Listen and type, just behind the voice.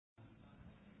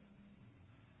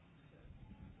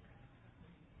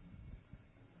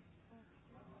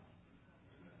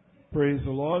Praise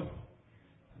the Lord.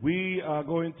 We are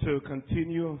going to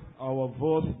continue our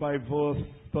verse-by-verse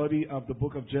study of the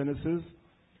book of Genesis.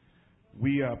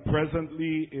 We are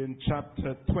presently in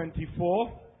chapter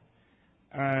 24,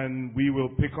 and we will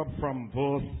pick up from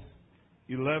verse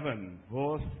 11.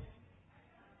 Verse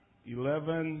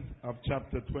 11 of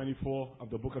chapter 24 of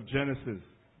the book of Genesis.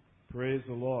 Praise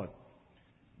the Lord.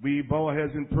 We bow our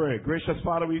heads in prayer. Gracious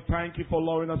Father, we thank you for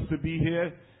allowing us to be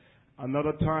here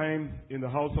another time in the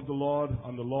house of the Lord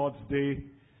on the Lord's Day.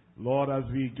 Lord, as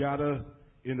we gather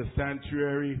in the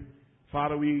sanctuary,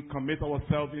 Father, we commit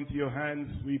ourselves into your hands.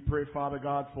 We pray, Father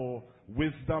God, for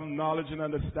wisdom, knowledge, and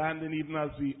understanding, even as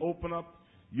we open up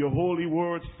your holy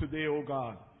words today, O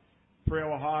God. Pray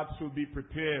our hearts will be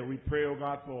prepared. We pray, O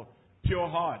God, for pure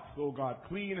hearts, O God,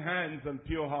 clean hands and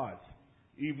pure hearts,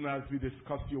 even as we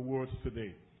discuss your words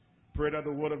today. Pray that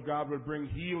the word of God will bring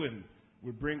healing,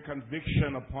 will bring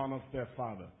conviction upon us there,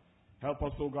 Father. Help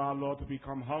us, O God, Lord, to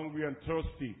become hungry and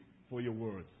thirsty for your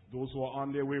words. Those who are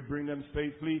on their way, bring them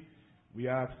safely. We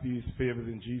ask these favors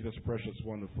in Jesus' precious,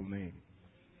 wonderful name.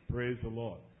 Praise the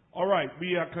Lord. All right,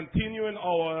 we are continuing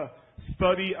our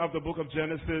study of the book of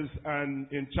Genesis,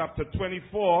 and in chapter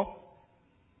 24,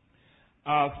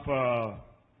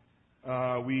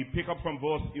 we pick up from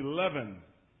verse 11,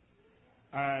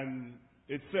 and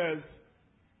it says,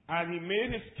 "And he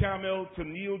made his camel to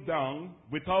kneel down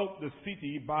without the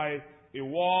city by a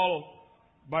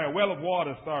well of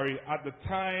water, at the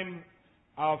time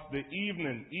of the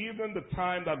evening, even the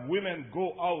time that women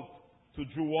go out to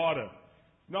draw water."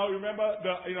 Now remember,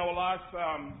 in our last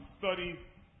study,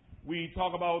 we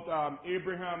talk about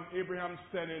Abraham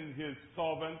sending his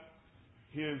servant,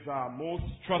 his most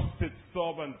trusted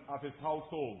servant of his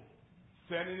household,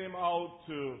 sending him out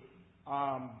to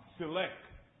select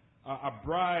a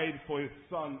bride for his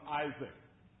son Isaac.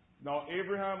 Now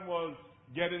Abraham was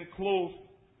getting close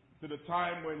to the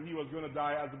time when he was going to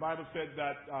die, as the Bible said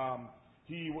that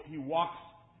he waxed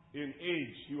in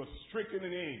age. He was stricken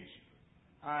in age.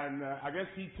 And I guess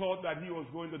he thought that he was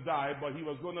going to die, but he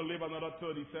was going to live another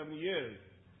 37 years.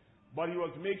 But he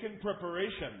was making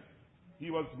preparation.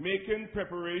 He was making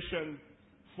preparation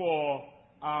for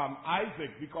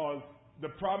Isaac, because the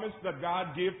promise that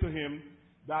God gave to him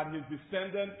that his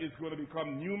descendant is going to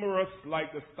become numerous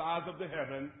like the stars of the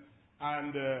heaven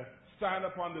and stand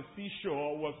upon the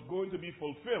seashore was going to be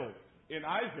fulfilled in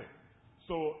Isaac.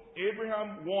 So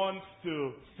Abraham wants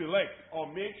to select or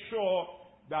make sure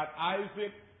that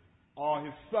Isaac or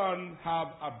his son have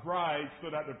a bride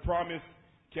so that the promise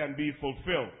can be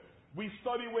fulfilled. We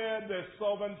study where the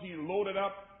servant, he loaded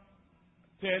up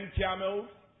 10 camels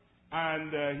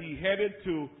and he headed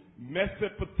to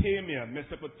Mesopotamia.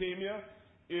 Mesopotamia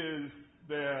is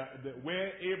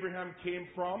where Abraham came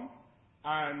from,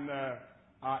 and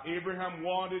Abraham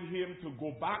wanted him to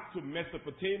go back to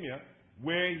Mesopotamia,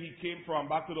 where he came from,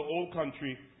 back to the old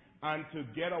country, and to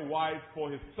get a wife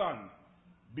for his son.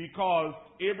 Because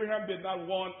Abraham did not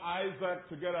want Isaac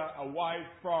to get a wife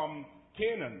from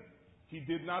Canaan. He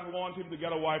did not want him to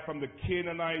get a wife from the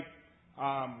Canaanite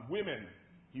women.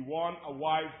 He wanted a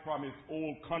wife from his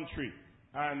old country.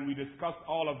 And we discussed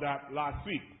all of that last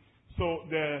week. So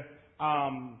the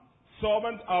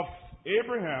servant of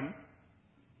Abraham,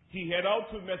 he headed out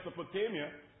to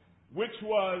Mesopotamia, which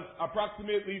was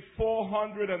approximately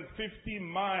 450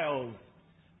 miles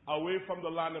away from the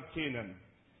land of Canaan.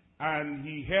 And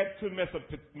he head to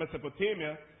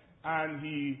Mesopotamia, and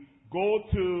he go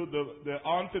to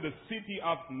onto the city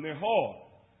of Nahor.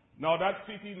 Now that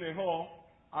city Nahor,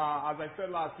 as I said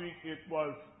last week, it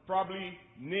was probably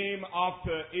named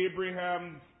after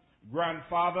Abraham's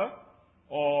grandfather,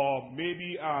 or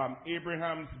maybe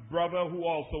Abraham's brother, who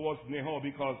also was Nahor,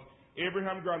 because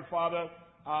Abraham's grandfather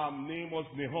name was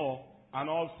Nahor, and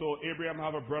also Abraham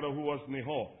have a brother who was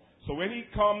Nahor. So when he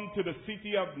come to the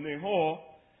city of Nahor,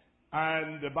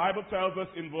 and the Bible tells us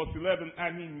in verse 11,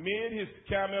 "And he made his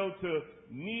camel to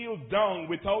kneel down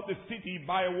without the city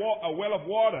by a well of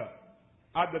water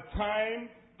at the time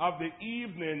of the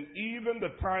evening, even the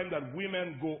time that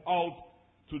women go out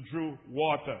to draw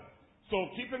water." So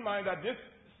keep in mind that this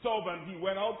servant, he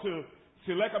went out to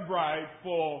select a bride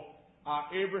for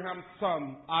Abraham's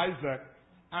son Isaac,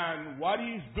 and what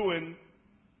he's doing,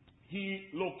 he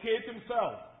locates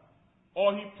himself,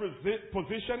 or he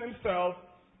positioned himself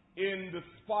in the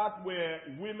spot where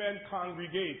women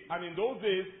congregate. And in those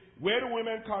days, where the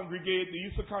women congregate, they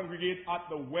used to congregate at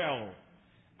the well.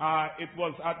 It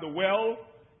was at the well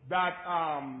that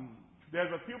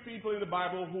there's a few people in the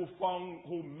Bible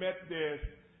who met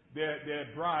their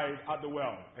bride at the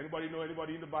well. Anybody know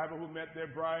anybody in the Bible who met their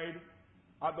bride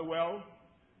at the well?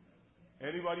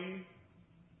 Anybody?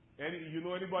 You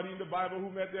know anybody in the Bible who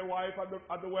met their wife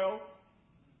at the well?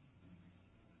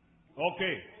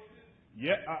 Okay.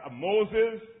 Yeah,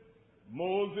 Moses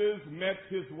met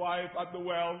his wife at the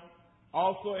well.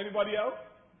 Also, anybody else?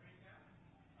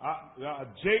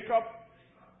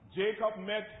 Jacob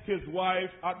met his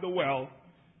wife at the well.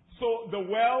 So the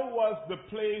well was the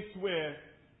place where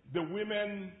the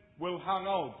women will hang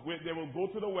out. Where they will go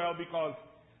to the well because,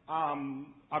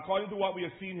 according to what we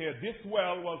have seen here, this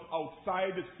well was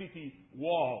outside the city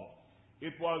wall.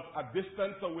 It was a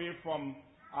distance away from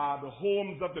the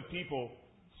homes of the people.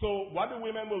 So what the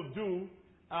women will do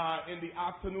in the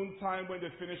afternoon time when they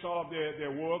finish all of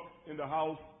their work in the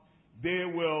house, they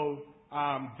will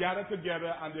gather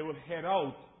together and they will head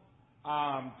out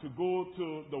to go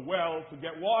to the well to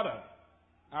get water.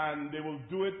 And they will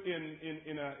do it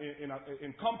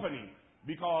in company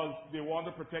because they want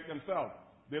to protect themselves.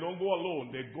 They don't go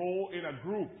alone. They go in a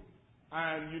group.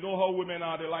 And you know how women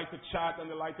are. They like to chat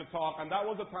and they like to talk. And that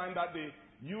was the time that they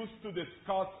used to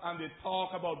discuss and they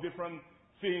talk about different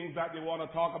things that they want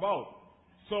to talk about.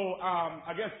 So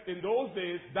I guess in those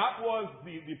days, that was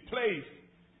the place.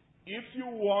 If you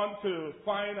want to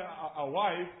find a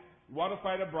wife, you want to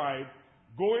find a bride,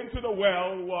 going to the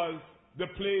well was the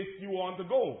place you want to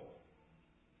go.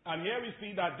 And here we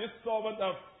see that this servant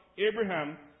of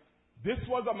Abraham, this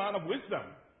was a man of wisdom.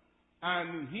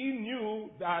 And he knew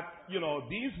that,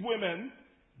 these women,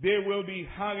 they will be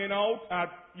hanging out at,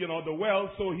 the well.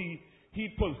 So he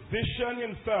positioned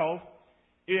himself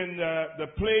in the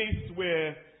place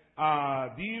where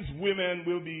these women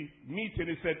will be meeting.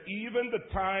 He said, even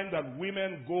the time that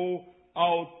women go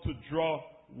out to draw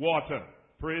water.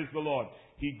 Praise the Lord.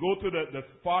 He go to the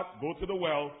spot, go to the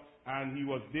well, and he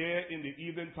was there in the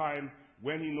evening time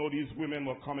when he know these women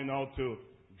were coming out to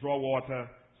draw water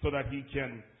so that he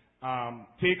can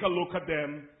take a look at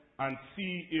them and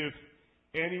see if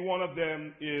any one of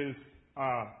them is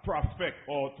prospect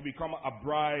or to become a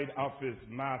bride of his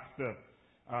master,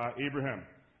 Abraham,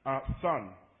 son.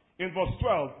 In verse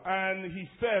 12, and he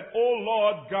said, O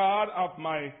Lord God of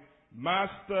my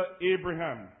master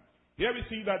Abraham. Here we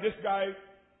see that this guy,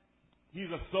 he's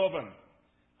a servant,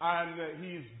 and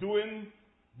he's doing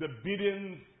the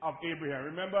biddings of Abraham.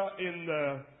 Remember in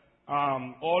the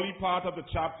early part of the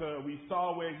chapter, we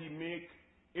saw where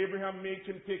Abraham make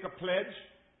him take a pledge,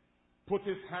 put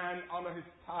his hand under his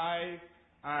thigh,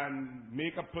 and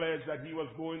make a pledge that he was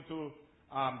going to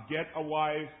get a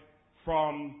wife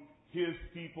from his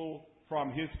people,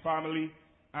 from his family,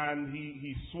 and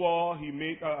he swore, he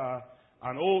made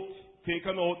an oath, take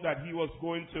an oath that he was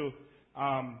going to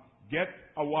get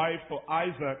a wife for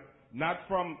Isaac, not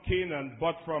from Canaan,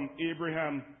 but from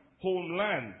Abraham's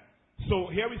homeland. So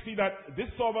here we see that this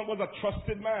servant was a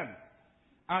trusted man,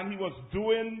 and he was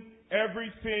doing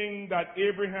everything that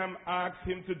Abraham asked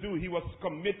him to do. He was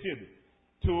committed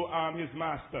to his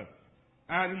master.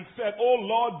 And he said, O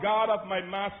Lord God of my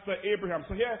master Abraham.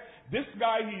 So here, this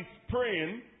guy, he's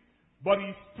praying, but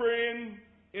he's praying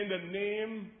in the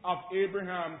name of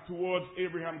Abraham towards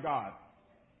Abraham God.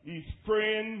 He's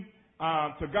praying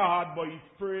to God, but he's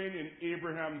praying in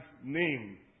Abraham's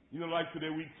name. Like today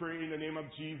we pray in the name of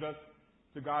Jesus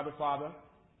to God the Father.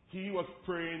 He was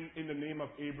praying in the name of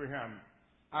Abraham.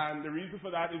 And the reason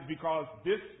for that is because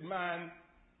this man,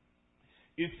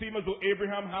 it seems as though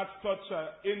Abraham had such an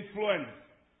influence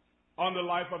on the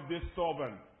life of this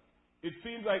servant. It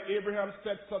seems like Abraham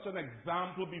set such an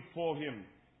example before him.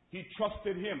 He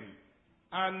trusted him.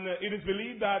 And it is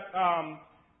believed that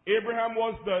Abraham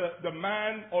was the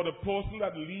man or the person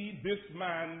that lead this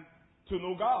man to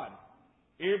know God.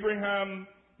 Abraham,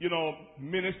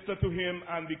 ministered to him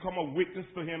and become a witness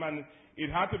to him. And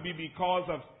it had to be because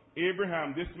of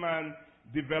Abraham, this man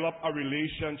developed a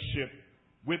relationship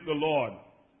with the Lord.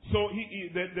 So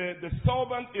the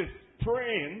servant is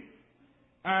praying,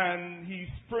 and he's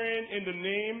praying in the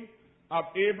name of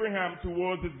Abraham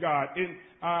towards his God.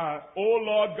 O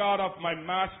Lord God of my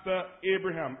master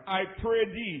Abraham, I pray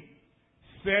thee,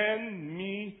 send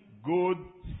me good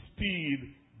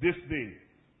speed this day.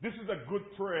 This is a good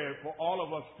prayer for all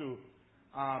of us to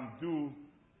do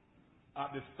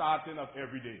at the starting of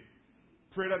every day.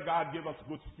 Pray that God give us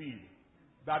good speed,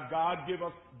 that God give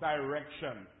us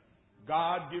direction,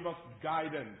 God give us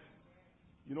guidance.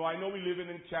 I know we live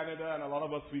in Canada, and a lot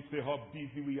of us, we say how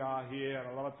busy we are here, and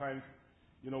a lot of times,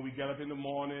 we get up in the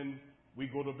morning, we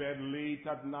go to bed late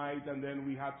at night, and then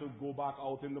we have to go back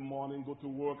out in the morning, go to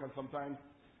work, and sometimes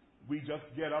we just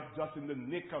get up just in the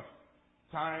nick of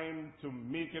time to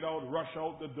make it out, rush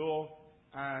out the door,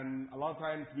 and a lot of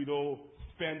times we don't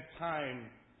spend time,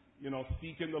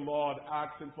 seeking the Lord,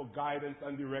 asking for guidance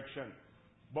and direction.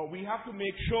 But we have to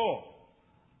make sure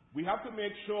we have to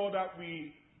make sure that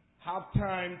we have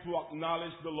time to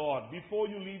acknowledge the Lord. Before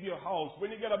you leave your house,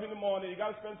 when you get up in the morning, you got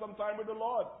to spend some time with the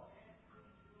Lord.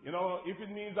 You know, if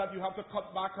it means that you have to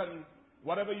cut back on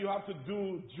whatever you have to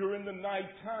do during the night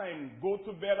time, go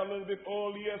to bed a little bit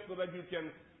earlier so that you can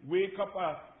wake up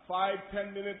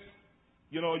 5-10 minutes.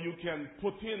 You know, you can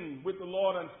put in with the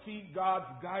Lord and seek God's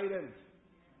guidance.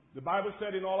 The Bible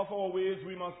said in all of our ways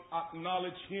we must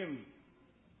acknowledge Him,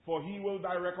 for He will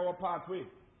direct our pathway.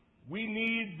 We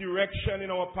need direction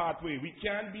in our pathway. We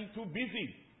can't be too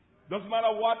busy. Doesn't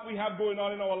matter what we have going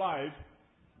on in our lives,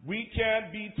 we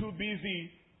can't be too busy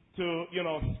to,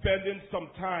 spending some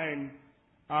time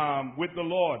with the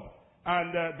Lord.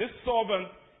 And this servant,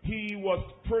 he was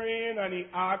praying and he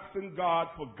asking God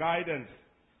for guidance.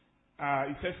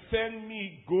 He says, send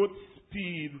me good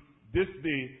speed this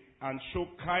day and show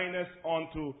kindness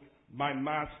unto my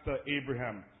master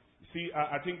Abraham. See,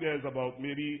 I think there's about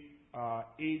maybe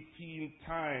 18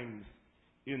 times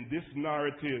in this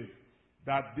narrative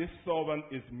that this servant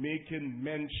is making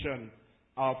mention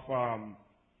of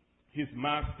his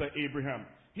master Abraham.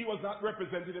 He was not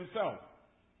representing himself.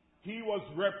 He was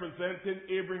representing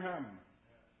Abraham.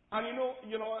 And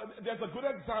there's a good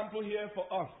example here for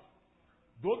us.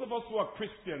 Those of us who are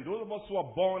Christian, those of us who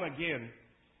are born again,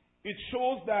 it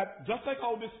shows that just like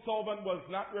how this servant was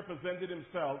not representing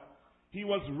himself, he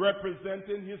was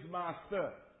representing his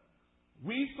master.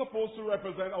 We're supposed to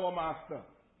represent our master.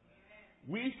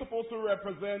 We're supposed to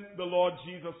represent the Lord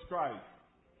Jesus Christ.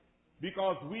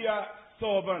 Because we are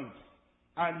servants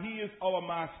and He is our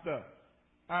master.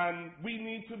 And we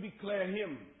need to declare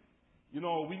Him.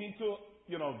 We need to,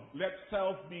 let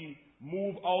self be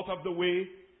moved out of the way.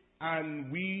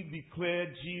 And we declare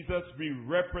Jesus. We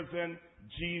represent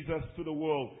Jesus to the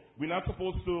world. We're not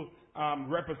supposed to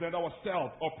represent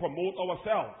ourselves or promote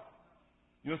ourselves.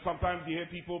 Sometimes you hear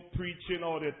people preaching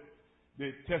or they're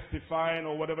testifying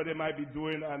or whatever they might be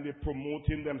doing and they're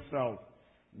promoting themselves.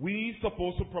 We're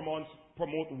supposed to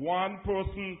promote one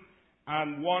person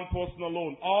and one person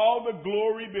alone. All the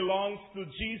glory belongs to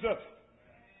Jesus.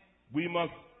 We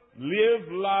must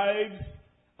live lives,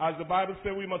 as the Bible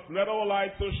says, we must let our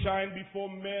light so shine before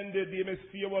men that they may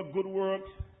see our good works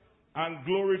and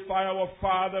glorify our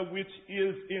Father which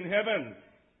is in heaven.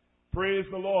 Praise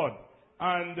the Lord.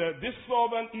 And this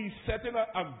servant, he's setting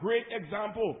a great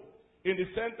example in the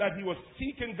sense that he was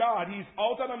seeking God. He's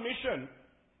out on a mission.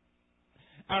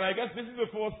 And I guess this is the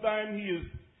first time he is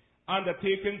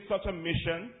undertaking such a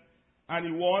mission. And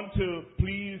he wants to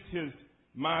please his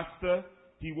master.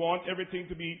 He wants everything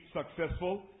to be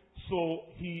successful. So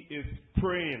he is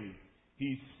praying.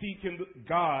 He's seeking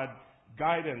God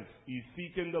guidance. He's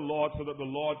seeking the Lord so that the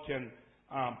Lord can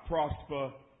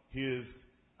prosper his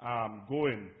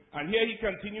going. And here he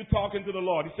continued talking to the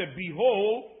Lord. He said,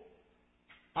 behold,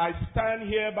 I stand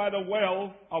here by the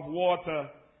well of water,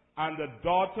 and the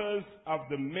daughters of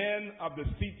the men of the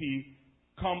city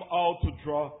come out to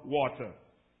draw water.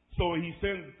 So he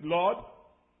said, Lord,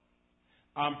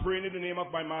 I'm praying in the name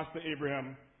of my master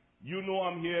Abraham. You know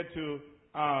I'm here to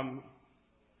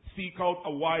seek out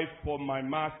a wife for my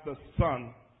master's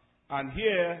son. And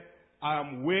here I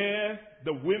am where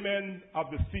the women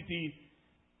of the city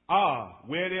are,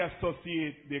 where they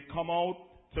associate, they come out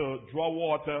to draw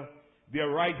water. They're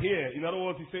right here. In other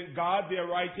words, he's saying, God, they're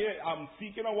right here. I'm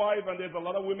seeking a wife and there's a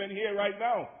lot of women here right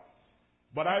now.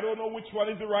 But I don't know which one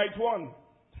is the right one.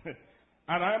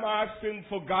 And I'm asking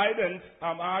for guidance.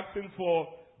 I'm asking for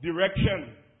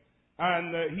direction.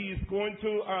 And he's going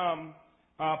to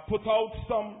put out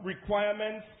some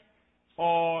requirements,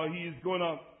 or he's going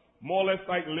to more or less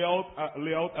like lay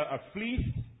out a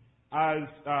fleece, as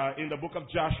in the book of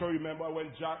Joshua. Remember when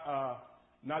in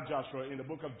the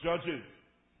book of Judges.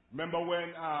 Remember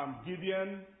when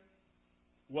Gideon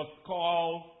was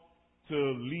called to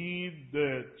lead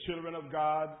the children of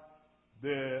God,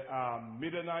 the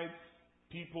Midianites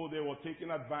people, they were taking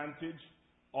advantage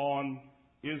on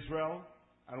Israel.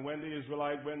 And when the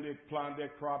Israelites, when they plant their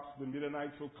crops, the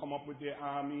Midianites will come up with their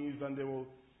armies and they will,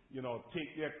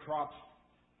 take their crops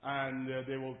and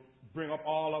they will bring up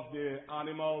all of the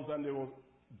animals and they will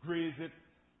graze it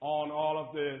on all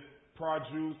of the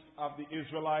produce of the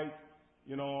Israelites,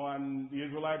 and the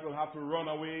Israelites will have to run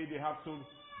away. They have to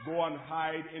go and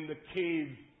hide in the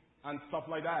caves and stuff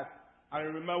like that. I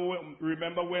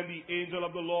remember when the angel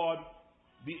of the Lord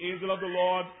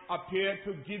appeared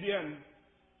to Gideon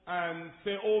and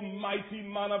say, "Oh, mighty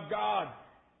man of God."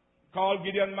 Called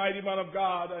Gideon mighty man of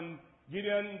God. And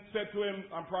Gideon said to him,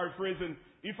 I'm paraphrasing,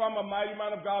 "If I'm a mighty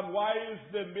man of God, why is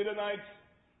the Midianites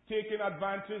taking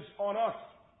advantage on us?"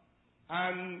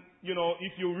 And,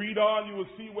 if you read on, you will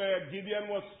see where Gideon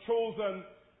was chosen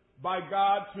by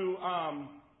God to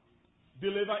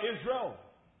deliver Israel.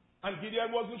 And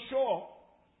Gideon wasn't sure.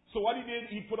 So what he did,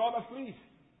 he put out a fleece.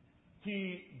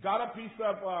 He got a piece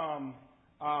of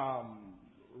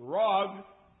rug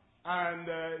and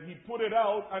he put it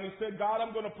out and he said, God,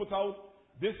 I'm going to put out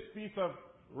this piece of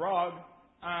rug,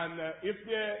 and if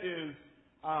there is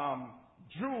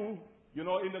dew,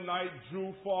 in the night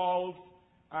dew falls,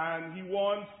 and he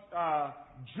wants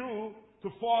dew to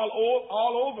fall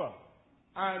all over.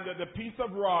 And the piece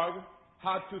of rug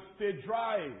had to stay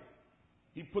dry.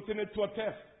 He put in it to a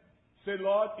test. Said,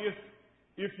 Lord,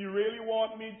 if you really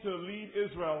want me to lead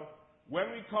Israel, when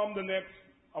I come the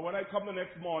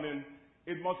next morning,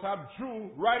 it must have dew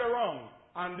right around,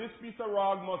 and this piece of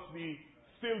rug must be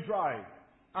still dry.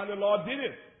 And the Lord did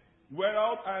it. Went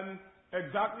out and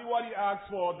exactly what he asked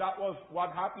for, that was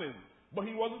what happened. But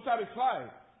he wasn't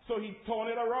satisfied. So he turned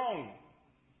it around.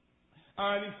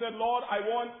 And he said, Lord, I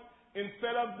want,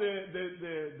 instead of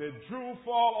the dew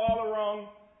fall all around,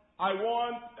 I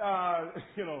want,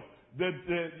 the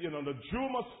dew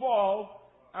must fall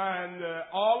and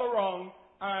all around.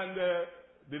 And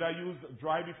did I use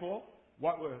dry before?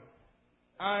 What were?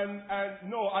 And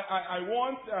no, I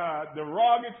want the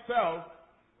rug itself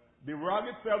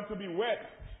to be wet.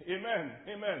 Amen.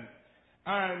 Amen.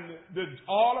 And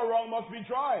all around must be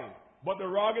dry, but the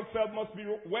rug itself must be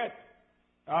wet.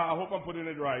 I hope I'm putting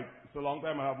it right. It's a long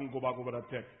time I haven't go back over that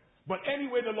text. But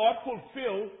anyway, the Lord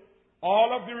fulfilled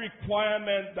all of the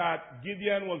requirements that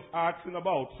Gideon was asking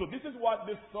about. So this is what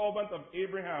this servant of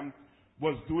Abraham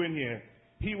was doing here.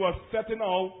 He was setting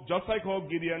out, just like how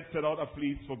Gideon set out a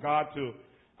fleece for God to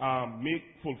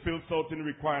fulfill certain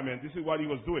requirements. This is what he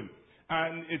was doing.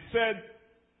 And it said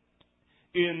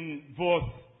in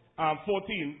verse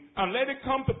 14, and let it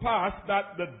come to pass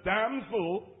that the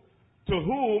damsel to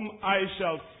whom I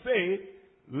shall say,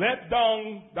 let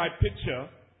down thy pitcher,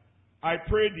 I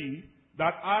pray thee,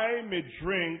 that I may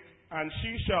drink, and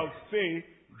she shall say,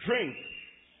 drink,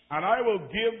 and I will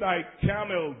give thy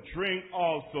camel drink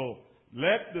also.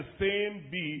 Let the same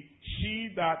be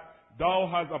she that thou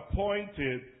hast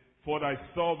appointed for thy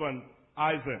servant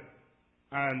Isaac.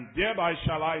 And thereby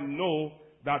shall I know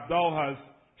that thou hast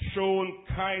shown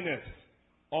kindness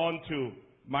unto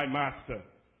my master.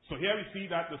 So here we see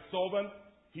that the servant,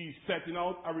 he's setting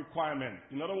out a requirement.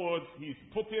 In other words, he's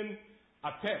putting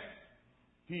a test.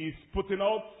 He's putting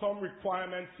out some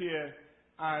requirements here,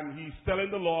 and he's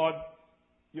telling the Lord,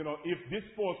 if this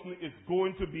person is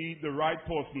going to be the right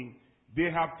person, they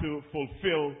have to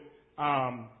fulfill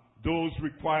those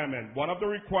requirements. One of the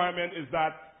requirements is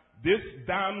that this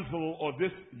damsel or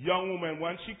this young woman,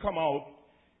 when she come out,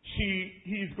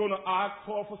 he's going to ask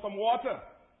her for some water.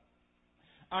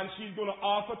 And she's going to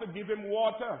offer to give him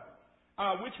water,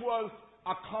 which was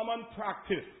a common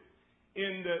practice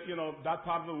in that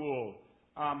part of the world.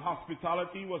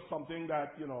 Hospitality was something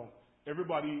that,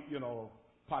 everybody,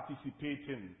 participate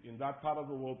in that part of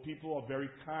the world. People are very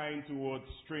kind towards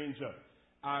strangers.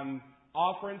 And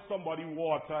offering somebody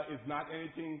water is not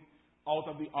anything out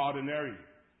of the ordinary.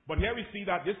 But here we see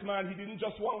that this man, he didn't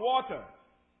just want water.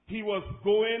 He was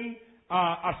going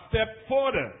a step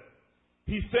further.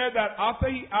 He said that after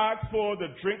he asked for the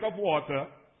drink of water,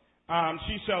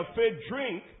 she shall say,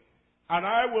 drink, and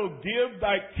I will give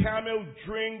thy camel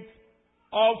drink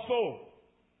also.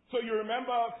 So you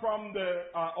remember from the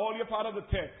earlier part of the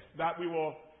text that we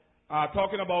were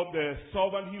talking about the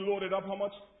servant, he loaded up how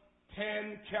much?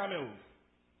 10 camels.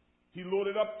 He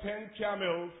loaded up 10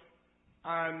 camels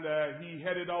and he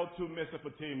headed out to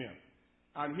Mesopotamia.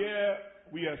 And here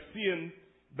we are seeing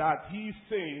that he's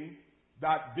saying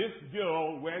that this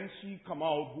girl, when she come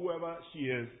out, whoever she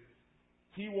is,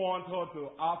 he wants her to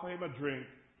offer him a drink.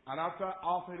 And after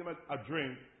offering him a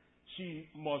drink, she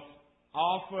must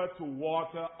offer to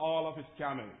water all of his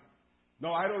camels.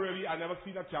 Now, I never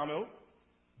seen a camel,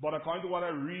 but according to what I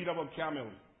read about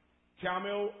camels,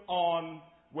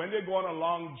 when they go on a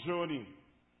long journey,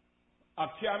 a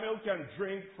camel can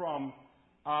drink from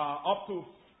up to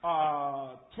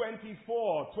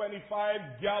 24,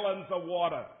 25 gallons of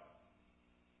water.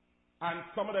 And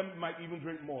some of them might even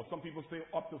drink more. Some people say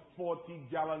up to 40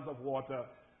 gallons of water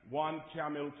one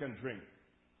camel can drink.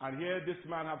 And here this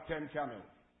man have 10 camels.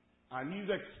 And he's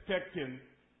expecting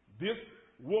this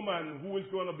woman who is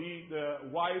going to be the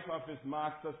wife of his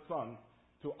master's son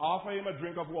to offer him a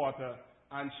drink of water,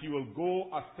 and she will go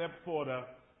a step further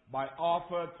by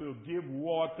offer to give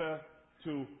water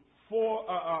to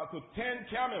 10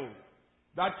 camels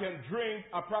that can drink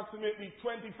approximately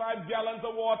 25 gallons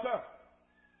of water.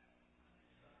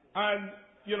 And,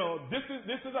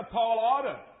 this is a tall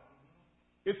order.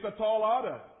 It's a tall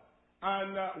order.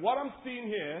 And what I'm seeing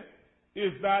here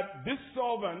is that this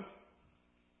servant,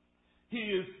 he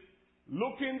is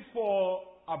looking for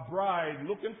a bride,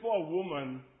 looking for a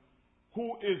woman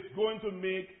who is going to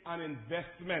make an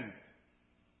investment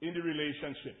in the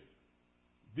relationship.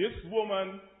 This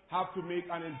woman has to make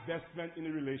an investment in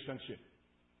the relationship.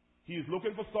 He is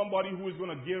looking for somebody who is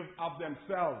going to give of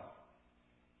themselves.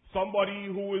 Somebody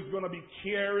who is going to be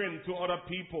caring to other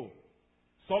people.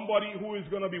 Somebody who is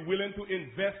going to be willing to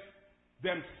invest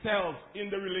themselves in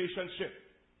the relationship.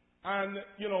 And,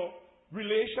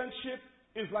 relationship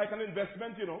is like an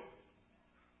investment,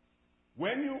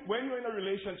 When you're in a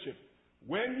relationship,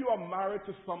 when you are married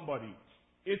to somebody,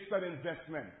 it's an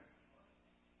investment.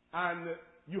 And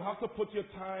you have to put your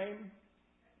time,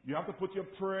 you have to put your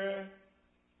prayer,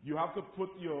 you have to put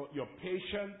your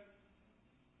patience,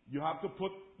 you have to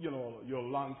put, your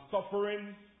long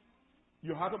suffering,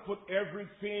 you have to put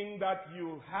everything that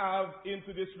you have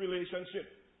into this relationship.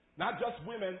 Not just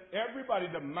women, everybody,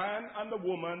 the man and the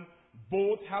woman,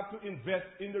 both have to invest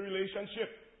in the relationship.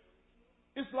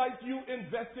 It's like you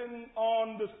investing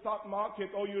on the stock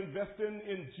market, or you investing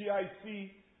in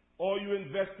GIC, or you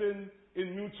investing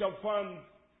in mutual funds.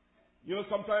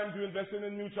 Sometimes you're investing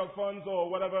in mutual funds or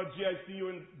whatever GIC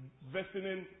you're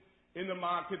investing in the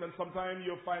market, and sometimes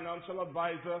your financial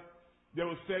advisor, they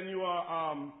will send you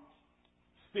a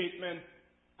statement,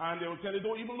 and they will tell you,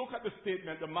 don't even look at the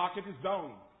statement, the market is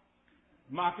down.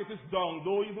 Market is down.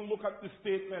 Don't even look at the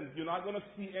statement. You're not going to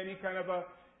see any kind of a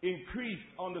increase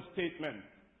on the statement.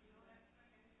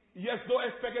 Yes, don't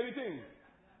expect anything.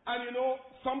 And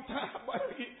sometimes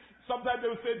they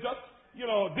will say, just,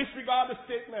 disregard the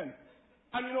statement.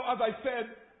 And as I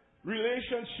said,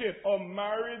 relationship or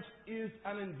marriage is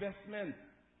an investment.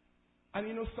 And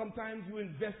sometimes you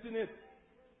invest in it,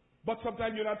 but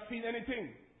sometimes you're not seeing anything.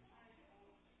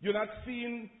 You're not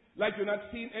seeing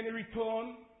any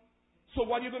return. So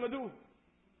what are you going to do?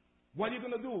 What are you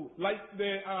going to do? Like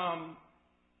the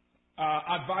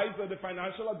advisor, the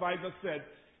financial advisor said,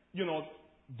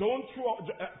 don't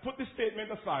put the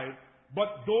statement aside,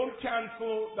 but don't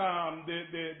cancel the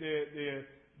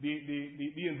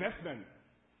investment.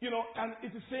 And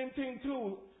it's the same thing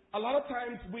too. A lot of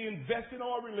times we invest in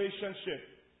our relationship,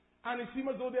 and it seems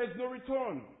as though there's no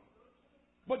return.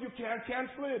 But you can't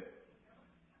cancel it.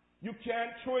 You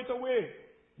can't throw it away.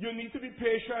 You need to be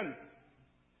patient.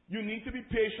 You need to be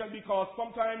patient, because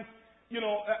sometimes,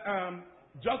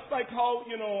 just like how,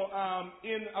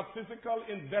 in a physical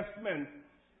investment,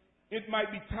 it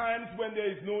might be times when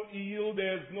there is no yield,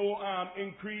 there's no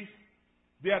increase.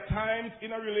 There are times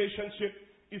in a relationship,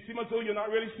 it seems as though you're not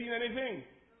really seeing anything.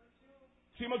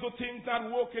 It seems as though things not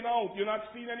working out. You're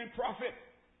not seeing any profit.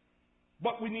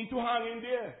 But we need to hang in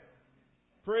there.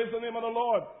 Praise the name of the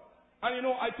Lord. And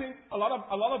I think a lot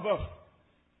of us,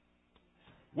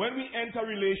 when we enter a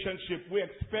relationship, we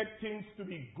expect things to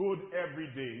be good every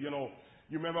day.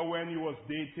 You remember when you was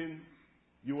dating,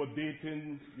 you were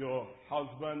dating your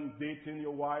husband, dating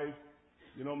your wife.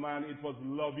 Man, it was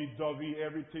lovey-dovey.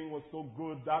 Everything was so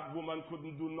good. That woman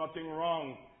couldn't do nothing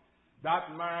wrong.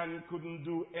 That man couldn't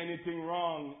do anything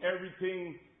wrong.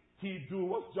 Everything he do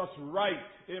was just right.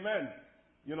 Amen.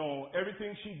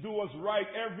 Everything she do was right.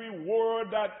 Every word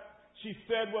that she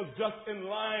said was just in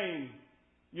line.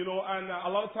 And a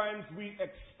lot of times we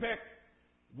expect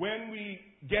when we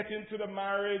get into the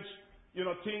marriage,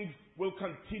 things will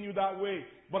continue that way.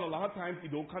 But a lot of times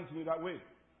it don't continue that way.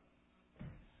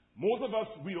 Most of us,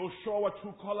 we don't show our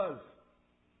true colors.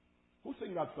 Who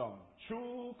sing that song?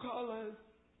 True colors.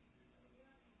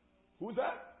 Who's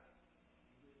that?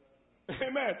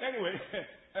 Amen. Anyway,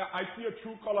 I see a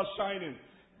true color shining.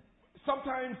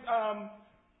 Sometimes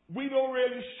we don't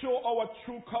really show our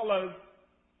true colors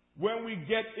when we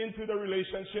get into the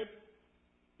relationship.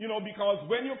 Because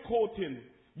when you're courting,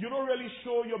 you don't really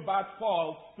show your bad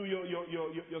faults to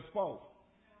your spouse.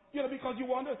 Because you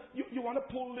want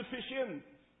to pull the fish in.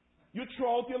 You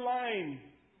throw out your line,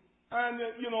 and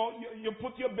you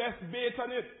put your best bait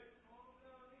on it,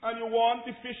 and you want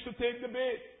the fish to take the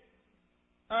bait.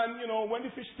 And when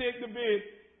the fish take the bait,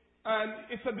 and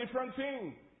it's a different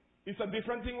thing. It's a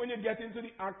different thing when you get into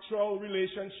the actual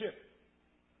relationship.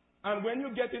 And when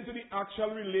you get into the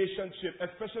actual relationship,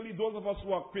 especially those of us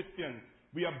who are Christians,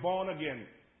 we are born again.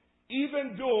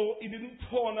 Even though it didn't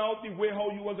turn out the way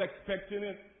how you was expecting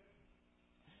it,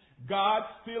 God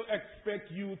still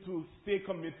expects you to stay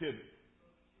committed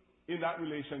in that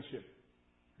relationship.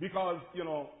 Because,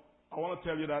 I want to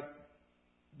tell you that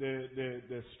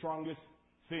the strongest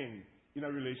thing in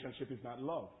a relationship is not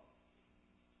love.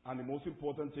 And the most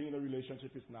important thing in a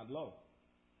relationship is not love.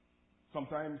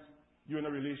 Sometimes you're in a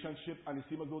relationship and it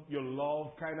seems as though your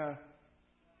love kind of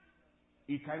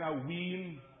it kind of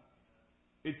wean.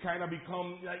 It kind of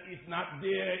becomes like it's not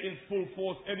there in full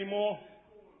force anymore.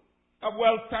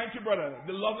 Well, thank you, brother.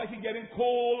 The love like you're getting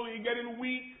cold, you're getting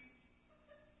weak.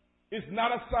 It's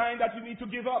not a sign that you need to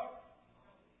give up.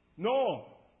 No.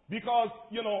 Because,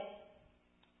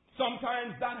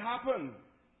 sometimes that happens.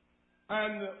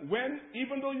 And when,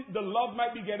 even though the love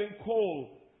might be getting cold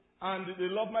and the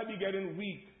love might be getting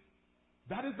weak,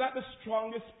 that is not the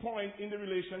strongest point in the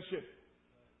relationship.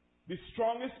 The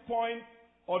strongest point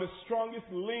or the strongest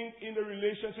link in the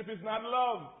relationship is not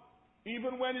love.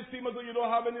 Even when it seems as though you don't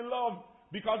have any love,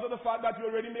 because of the fact that you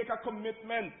already make a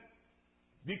commitment.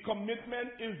 The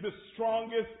commitment is the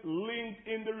strongest link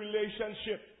in the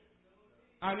relationship.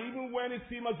 And even when it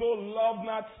seems as though love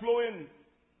not flowing,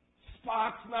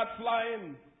 sparks not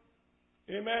flying,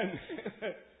 amen,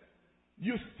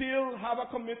 you still have a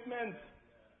commitment.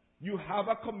 You have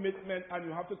a commitment and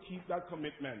you have to keep that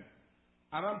commitment.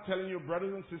 And I'm telling you,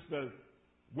 brothers and sisters,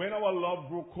 when our love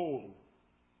grows cold,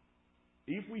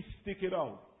 if we stick it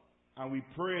out and we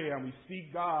pray and we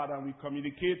seek God and we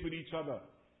communicate with each other,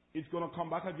 it's going to come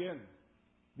back again.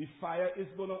 The fire is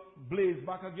going to blaze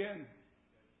back again.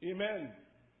 Amen.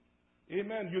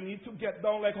 Amen. You need to get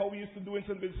down like how we used to do in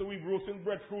St. Vincent. So we roasting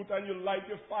breadfruit and you light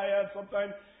your fire.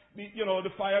 Sometimes,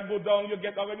 the fire go down. You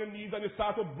get down on your knees and you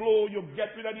start to blow. You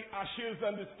get rid of the ashes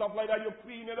and the stuff like that. You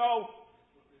clean it out.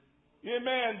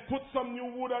 Amen. Put some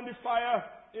new wood on the fire.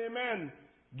 Amen.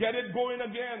 Get it going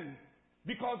again.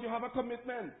 Because you have a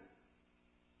commitment.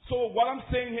 So what I'm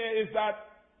saying here is that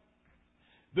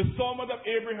the servant of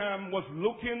Abraham was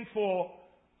looking for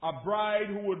a bride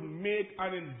who would make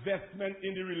an investment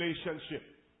in the relationship.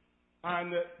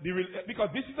 And because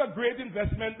this is a great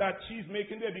investment that she's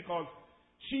making there, because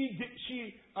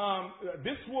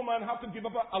this woman have to give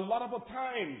up a lot of her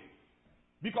time,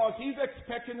 because he's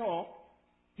expecting her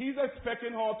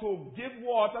to give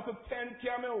water to 10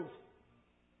 camels.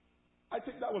 I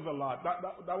think that was a lot.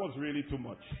 That was really too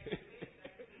much.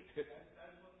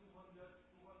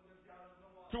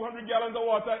 200 gallons of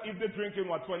water if they're drinking,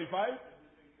 25?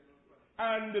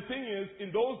 And the thing is,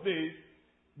 in those days,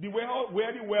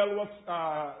 where the well was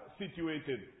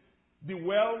situated, the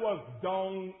well was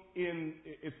down in,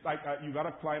 it's like you got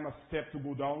to climb a step to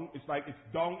go down. It's like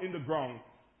it's down in the ground,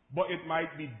 but it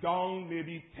might be down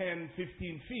maybe 10,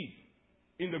 15 feet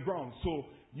in the ground. So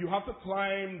you have to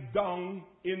climb down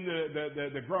in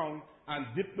the ground and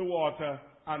dip the water,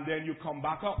 and then you come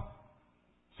back up.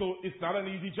 So it's not an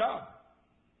easy job.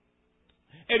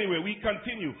 Anyway, we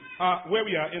continue where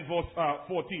we are in verse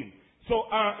 14. So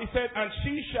it said, and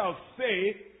she shall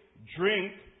say,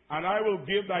 drink, and I will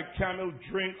give thy camel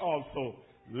drink also.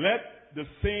 Let the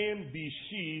same be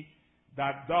she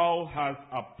that thou hast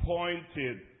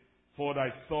appointed for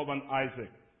thy servant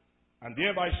Isaac. And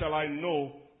thereby shall I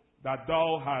know that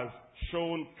thou hast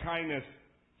shown kindness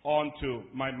unto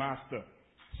my master.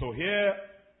 So here,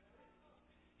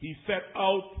 he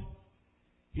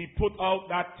put out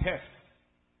that test.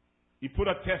 He put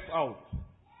a test out.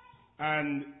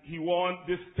 And he wants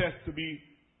this test to be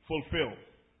fulfilled.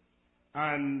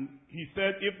 And he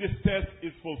said if this test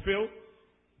is fulfilled,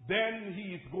 then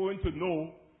he is going to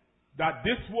know that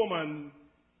this woman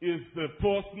is the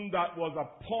person that was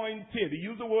appointed. He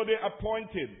used the word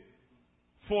appointed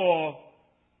for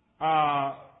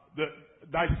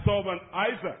thy servant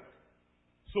Isaac.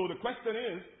 So the question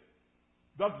is,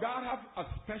 does God have a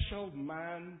special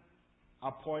man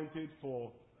appointed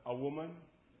for a woman?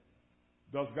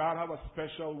 Does God have a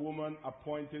special woman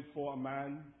appointed for a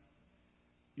man?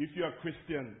 If you're a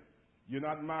Christian, you're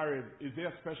not married, is there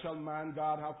a special man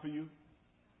God have for you?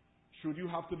 Should you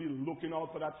have to be looking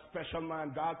out for that special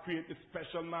man? God created a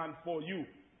special man for you.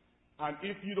 And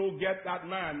if you don't get that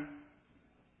man,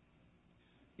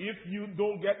 you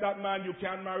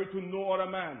can't marry to no other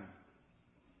man.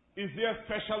 Is there a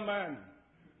special man?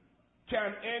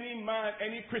 Can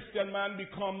any Christian man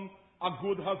become a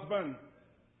good husband?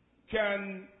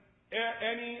 Can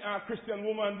any Christian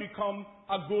woman become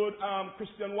a good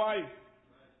Christian wife?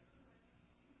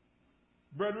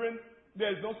 Brethren,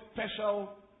 there's no special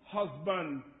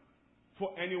husband for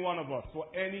any one of us, for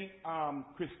any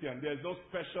Christian. There's no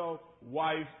special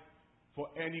wife for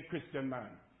any Christian man.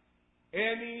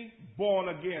 Any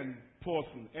born-again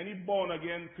person, any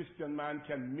born-again Christian man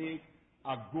can make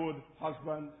a good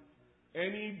husband.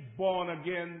 Any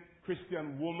born-again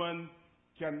Christian woman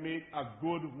can make a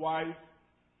good wife.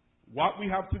 What we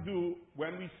have to do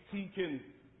when we seeking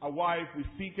a wife, we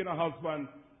seeking a husband,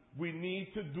 we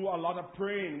need to do a lot of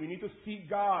praying. We need to seek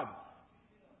God.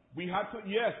 You have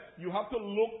to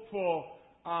look for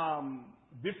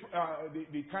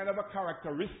the kind of a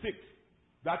characteristics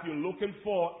that you're looking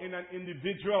for in an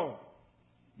individual.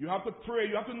 You have to pray.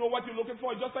 You have to know what you're looking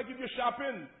for. Just like if you're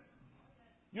shopping.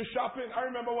 You're shopping. I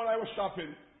remember when I was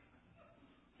shopping.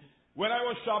 When I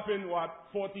was shopping,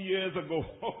 40 years ago,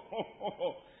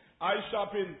 I was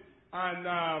shopping,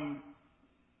 and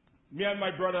me and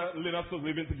my brother Linus was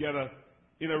living together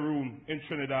in a room in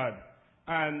Trinidad.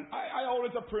 And I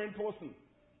always a praying person.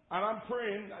 And I'm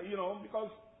praying, because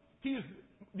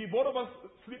the both of us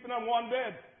sleeping on one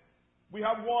bed. We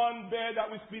have one bed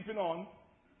that we're sleeping on.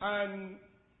 And,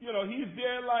 he's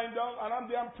there lying down, and I'm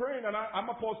there, I'm praying. And I'm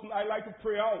a person, I like to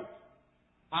pray out.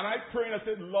 And I prayed and I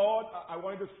said, Lord, I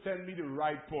want you to send me the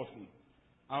right person.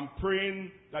 I'm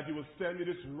praying that you will send me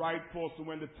this right person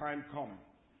when the time comes.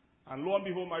 And lo and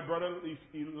behold, my brother,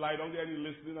 he lie down there and he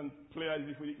listening and play as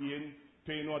if he ain't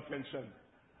paying no attention.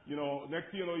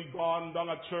 Next thing you know, he gone down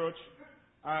at church,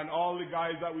 and all the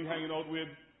guys that we hanging out with,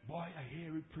 boy, I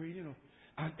hear Eric praying,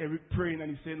 And Eric praying,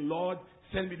 and he's saying, Lord,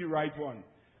 send me the right one.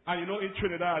 And in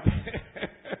Trinidad,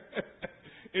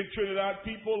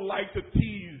 people like to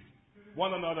tease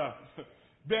one another.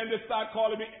 Then they start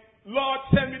calling me, Lord,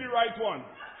 send me the right one.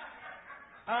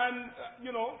 And,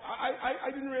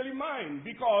 I didn't really mind,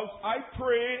 because I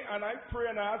pray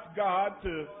and ask God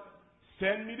to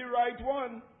send me the right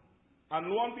one. And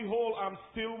lo and behold, I'm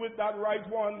still with that right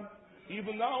one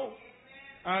even now.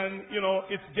 And,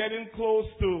 it's getting close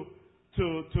to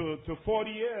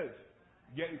 40 years.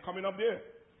 Coming up there.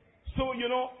 So,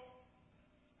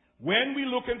 when we're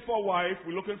looking for a wife,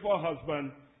 we're looking for a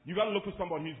husband, you got to look for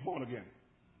somebody who's born again.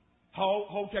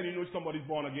 How can you know if somebody's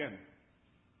born again?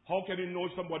 How can you know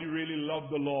if somebody really loves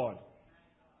the Lord?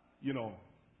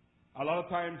 A lot of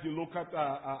times you look at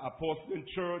a person in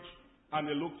church and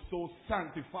they look so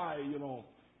sanctified,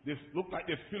 They look like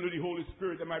they're filled with the Holy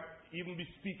Spirit. They might even be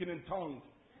speaking in tongues.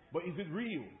 But is it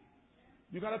real?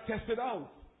 You got to test it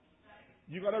out.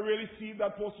 You got to really see if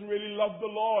that person really loves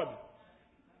the Lord.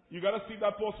 You got to see if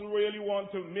that person really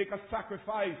wants to make a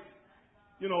sacrifice.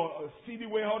 See the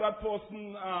way how that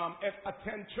person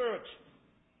attend church.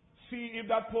 See if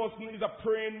that person is a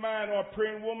praying man or a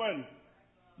praying woman.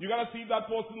 You got to see if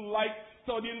that person likes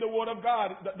studying the Word of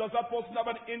God. Does that person have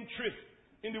an interest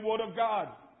in the Word of God?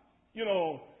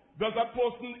 Does that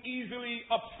person easily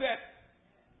upset?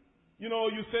 You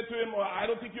say to him, I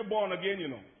don't think you're born again,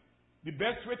 The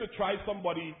best way to try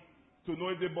somebody to know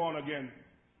if they're born again,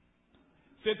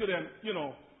 say to them,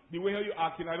 the way how you're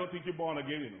acting, I don't think you're born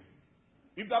again,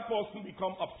 If that person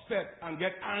become upset and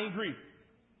get angry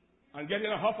and get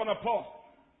in a huff and a puff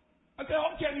and say,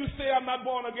 how can you say I'm not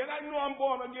born again? I know I'm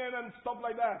born again and stuff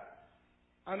like that.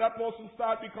 And that person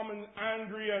start becoming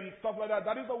angry and stuff like that.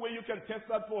 That is the way you can test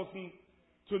that person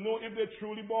to know if they're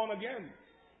truly born again.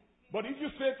 But if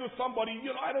you say to somebody,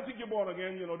 I don't think you're born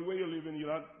again, the way you're living, you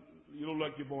don't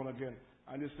look like you're born again.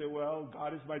 And they say, well,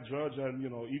 God is my judge, and,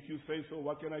 if you say so,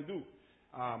 what can I do?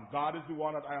 God is the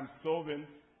one that I am serving.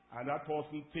 And that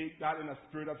person take that in a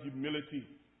spirit of humility,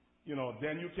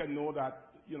 then you can know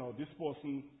that, this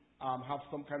person have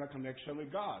some kind of connection with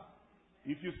God.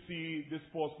 If you see this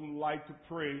person like to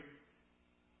pray,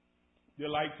 they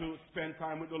like to spend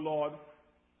time with the Lord,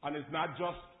 and it's not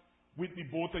just with the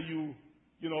both of you,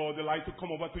 they like to come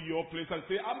over to your place and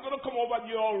say, I'm going to come over to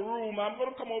your room, I'm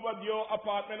going to come over to your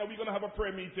apartment, and we're going to have a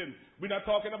prayer meeting. We're not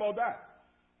talking about that.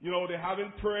 They're having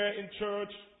prayer in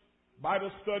church, Bible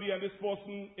study, and this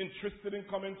person interested in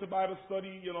coming to Bible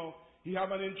study, he have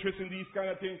an interest in these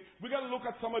kind of things. We got to look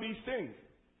at some of these things,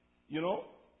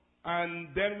 and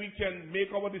then we can make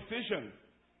our decision.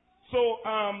 So,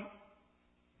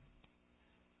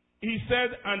 he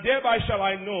said, and thereby shall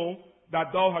I know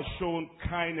that thou hast shown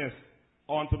kindness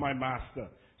unto my master.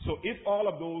 So if all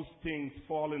of those things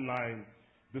fall in line,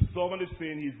 the servant is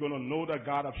saying he's going to know that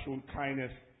God has shown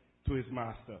kindness to his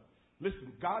master.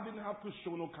 Listen, God didn't have to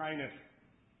show no kindness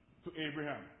to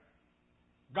Abraham.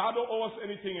 God don't owe us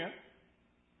anything,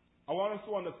 I want us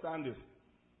to understand this.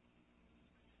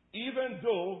 Even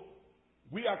though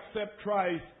we accept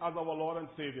Christ as our Lord and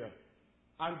Savior,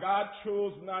 and God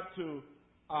chose not to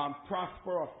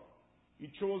prosper us, He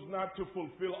chose not to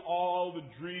fulfill all the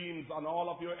dreams and all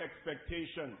of your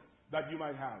expectations that you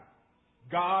might have,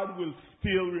 God will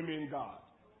still remain God.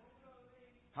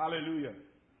 Hallelujah.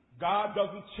 God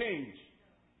doesn't change.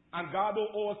 And God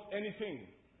don't owe us anything.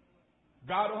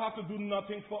 God don't have to do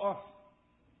nothing for us.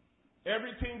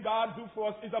 Everything God do for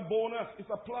us is a bonus. It's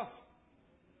a plus.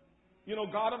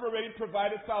 God have already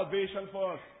provided salvation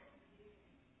for us.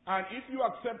 And if you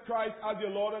accept Christ as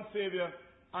your Lord and Savior,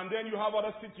 and then you have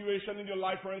other situations in your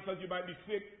life, for instance, you might be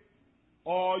sick,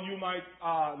 or you might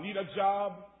need a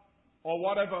job, or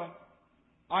whatever,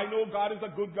 I know God is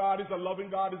a good God, He's a loving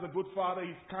God, He's a good Father,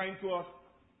 He's kind to us.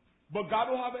 But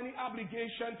God don't have any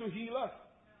obligation to heal us.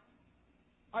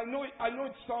 I know it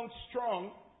sounds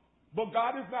strong, but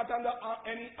God is not under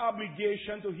any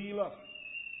obligation to heal us.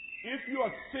 If you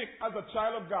are sick as a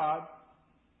child of God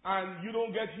and you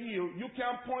don't get healed, you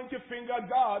can't point your finger at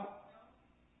God.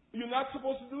 You're not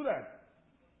supposed to do that.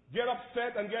 Get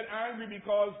upset and get angry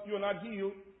because you're not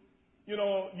healed. You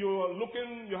know,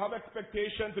 you have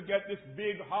expectation to get this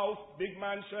big house, big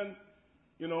mansion,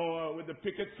 with the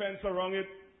picket fence around it,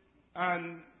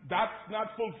 and that's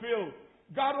not fulfilled.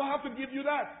 God will have to give you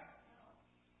that.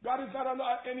 God is not under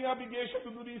any obligation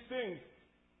to do these things.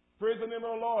 Praise the name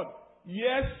of the Lord.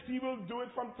 Yes, He will do it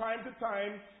from time to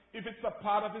time if it's a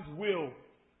part of His will.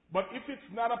 But if it's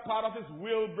not a part of His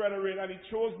will, brethren, and He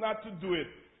chose not to do it,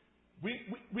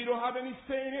 we don't have any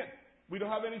say in it. We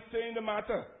don't have any say in the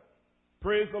matter.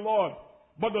 Praise the Lord.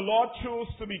 But the Lord chose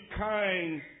to be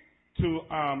kind to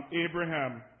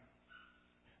Abraham.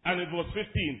 And in verse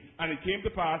 15, and it came to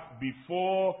pass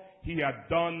before he had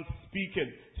done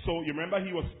speaking. So you remember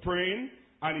he was praying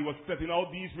and he was setting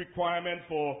out these requirements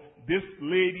for this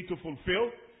lady to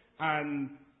fulfill. And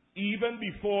even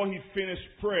before he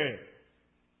finished prayer,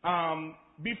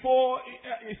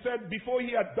 he said before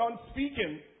he had done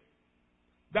speaking,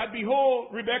 that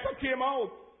behold, Rebekah came out.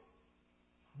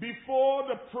 Before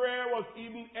the prayer was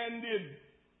even ended,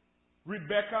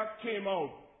 Rebekah came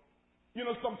out.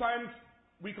 Sometimes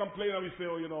we complain and we say,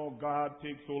 God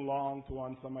takes so long to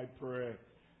answer my prayer.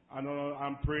 I know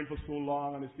I'm praying for so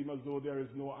long and it seems as though there is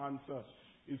no answer.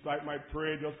 It's like my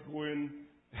prayer just going,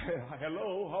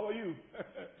 hello, how are you?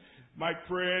 My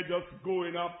prayer just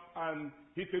going up and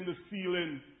hitting the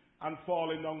ceiling and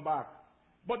falling down back.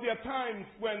 But there are times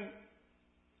when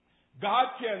God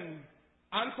can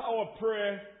answer our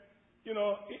prayer, in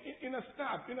a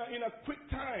snap, in a quick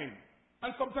time.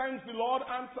 And sometimes the Lord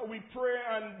answer, we pray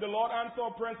and the Lord answer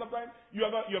our prayer. And sometimes you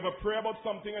have a prayer about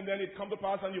something and then it comes to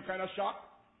pass and you're kind of shocked.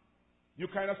 You're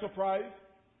kind of surprised.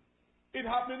 It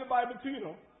happened in the Bible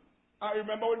too, I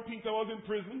remember when Peter was in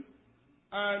prison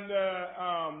and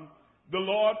the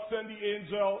Lord sent the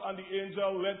angel and the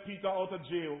angel led Peter out of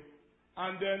jail.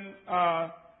 And then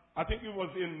I think it was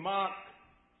in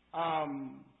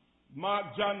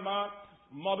John Mark's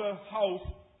mother's house,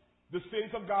 the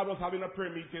saints of God was having a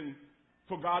prayer meeting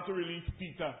for God to release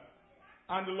Peter.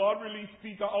 And the Lord released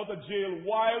Peter out of jail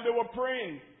while they were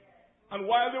praying. And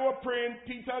while they were praying,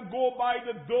 Peter go by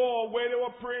the door where they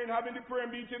were praying, having the prayer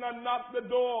meeting, and knocked the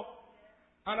door.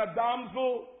 And a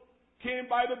damsel came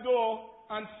by the door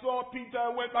and saw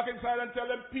Peter, went back inside and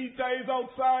told him, Peter is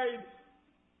outside.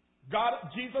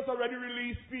 Jesus already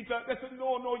released Peter. They said,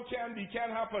 no, it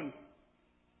can't happen.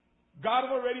 God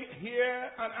had already heard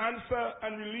and answered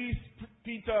and released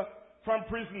Peter from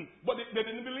prison. But they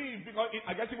didn't believe because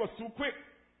I guess it was too quick.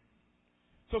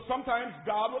 So sometimes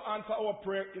God will answer our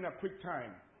prayer in a quick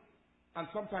time. And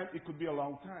sometimes it could be a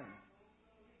long time.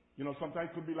 Sometimes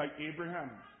it could be like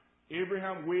Abraham.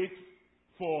 Abraham waited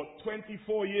for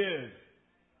 24 years.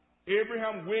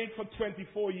 Abraham waited for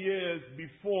 24 years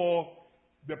before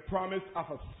the promise of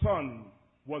a son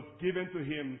was given to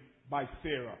him by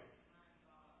Sarah.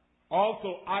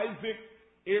 Also, Isaac,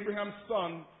 Abraham's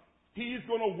son, he's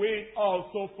going to wait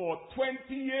also for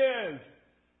 20 years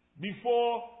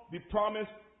before the promise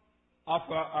of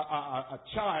a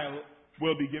child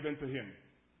will be given to him.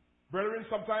 Brethren,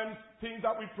 sometimes things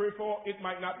that we pray for, it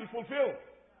might not be fulfilled.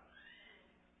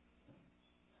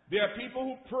 There are people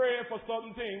who pray for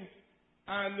certain things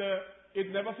and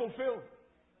it never fulfilled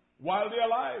while they're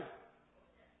alive.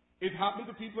 It happened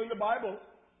to people in the Bible.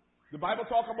 The Bible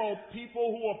talks about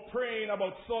people who are praying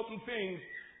about certain things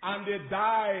and they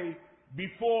die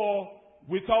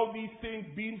without these things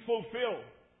being fulfilled.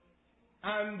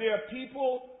 And there are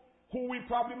people who we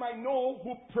probably might know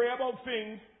who pray about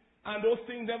things and those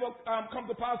things never come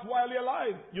to pass while they're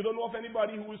alive. You don't know of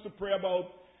anybody who used to pray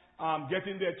about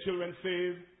getting their children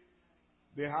saved.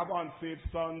 They have unsaved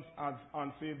sons and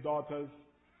unsaved daughters.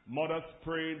 Mothers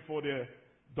praying for their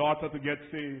daughter to get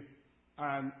saved.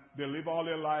 And they live all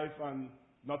their life and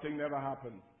nothing never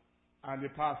happened. And they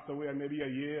passed away, and maybe a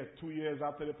year, 2 years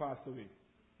after they passed away.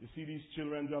 You see these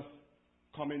children just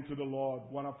coming to the Lord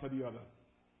one after the other.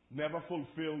 Never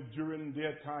fulfilled during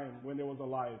their time when they was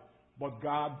alive. But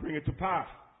God bring it to pass.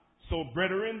 So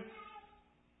brethren,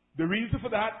 the reason for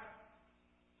that,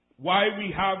 why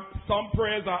we have some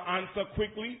prayers are answered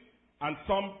quickly and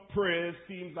some prayers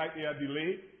seems like they are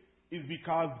delayed, is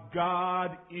because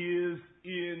God is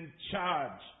in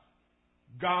charge.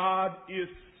 God is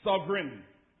sovereign.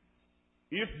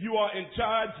 If you are in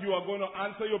charge, you are going to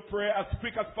answer your prayer as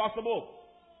quick as possible.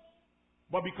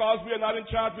 But because we are not in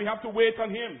charge, we have to wait on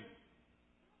Him.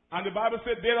 And the Bible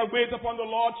said, they that wait upon the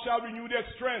Lord shall renew their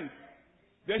strength.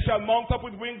 They shall mount up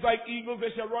with wings like eagles.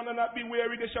 They shall run and not be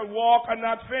weary. They shall walk and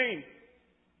not faint.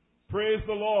 Praise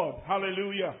the Lord.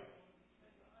 Hallelujah.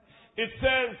 It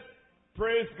says,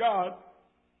 praise God.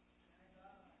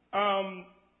 And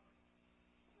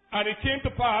it came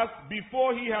to pass,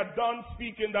 before he had done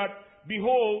speaking, that,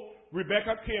 behold,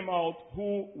 Rebekah came out,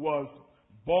 who was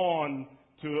born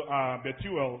to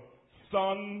Bethuel,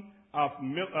 son of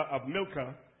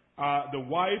Milcah, the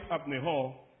wife of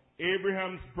Nahor,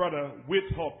 Abraham's brother, with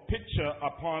her pitcher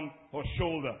upon her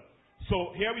shoulder.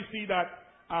 So here we see that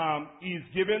he's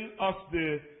given us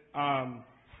the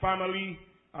family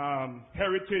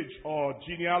heritage or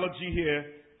genealogy here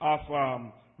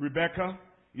of Rebekah.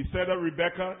 He said that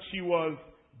Rebekah, she was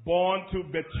born to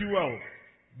Bethuel.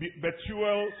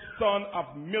 Bethuel, son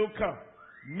of Milcah.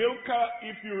 Milcah,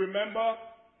 if you remember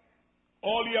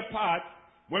earlier part,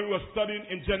 when we were studying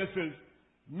in Genesis,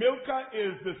 Milcah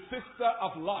is the sister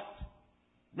of Lot.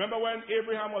 Remember when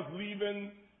Abraham was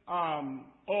leaving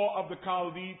Ur of the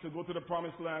Chaldee to go to the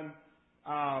promised land?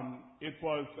 It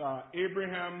was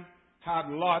Abraham had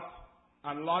Lot,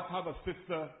 and Lot had a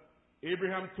sister.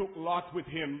 Abraham took Lot with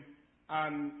him,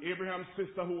 and Abraham's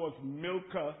sister, who was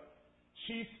Milcah,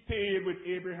 she stayed with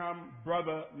Abraham's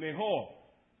brother Nahor.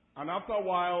 And after a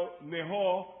while,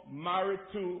 Nahor married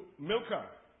to Milcah.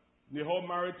 Nahor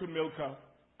married to Milcah,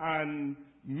 and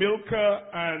Milcah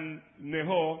and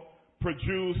Nahor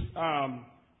produced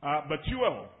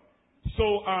Bethuel.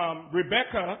 So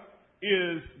Rebekah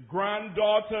is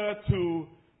granddaughter to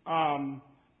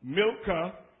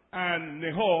Milcah and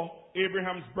Nahor,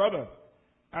 Abraham's brother.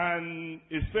 And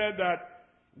it said that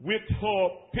with her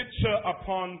pitcher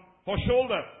upon her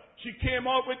shoulder. She came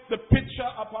out with the pitcher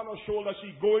upon her shoulder.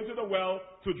 She go into the well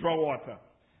to draw water.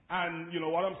 And you know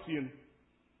what I'm seeing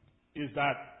is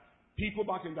that people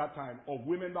back in that time, or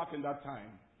women back in that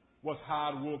time, was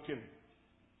hard working.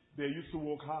 They used to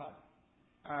work hard.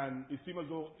 And it seems as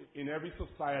though in every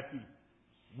society,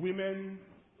 women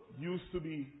used to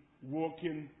be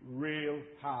working real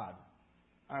hard.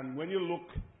 And when you look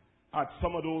at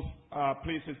some of those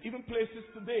places, even places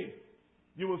today,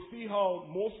 you will see how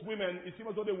most women, it seems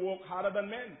as though they work harder than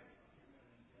men.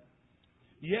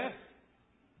 Yes,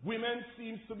 women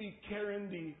seems to be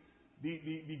carrying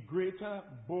the greater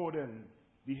burden,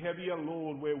 the heavier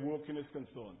load where working is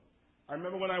concerned. I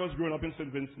remember when I was growing up in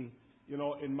St. Vincent, you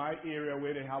know, in my area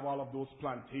where they have all of those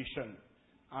plantations,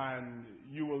 and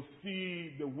you will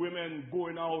see the women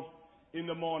going out in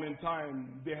the morning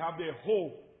time. They have their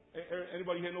hoe.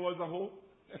 Anybody here know what's a hoe?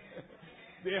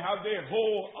 They have their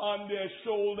hoe on their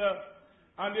shoulder,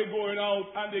 and they're going out,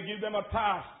 and they give them a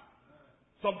task.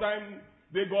 Sometimes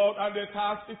they go out, and their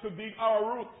task is to dig our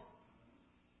root.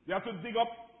 They have to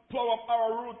plow up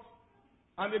our root,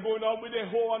 and they're going out with their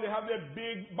hoe, and they have their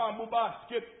big bamboo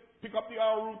basket, pick up the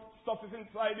arrowroot, stuff is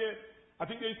inside it. I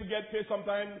think they used to get paid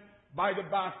sometimes by the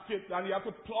basket, and you have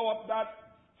to plow up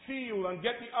that field and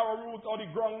get the arrowroot or the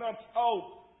groundnuts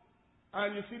out.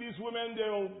 And you see these women,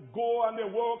 they'll go and they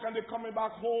work and they're coming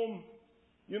back home,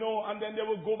 you know, and then they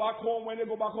will go back home. When they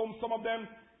go back home, some of them,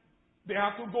 they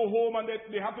have to go home and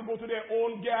they have to go to their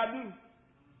own garden,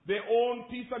 their own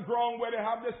piece of ground where they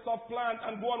have their stuff plant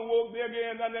and go and work there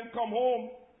again and then come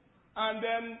home and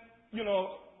then, you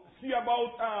know, see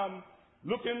about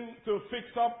looking to fix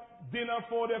up dinner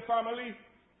for their family.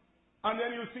 And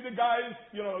then you see the guys,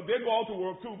 you know, they go out to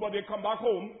work too, but they come back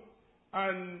home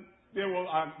and they will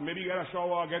maybe get a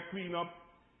shower, get cleaned up.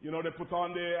 You know, they put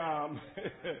on their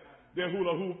their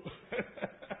hula hoop,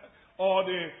 or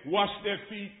they wash their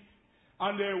feet,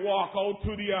 and they walk out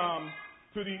to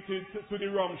the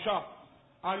rum shop.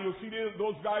 And you see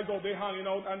those guys out there hanging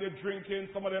out, and they're drinking.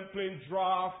 Some of them playing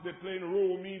draft, they're playing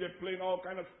romy, they're playing all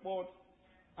kind of sports.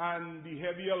 And the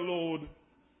heavier load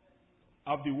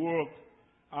of the work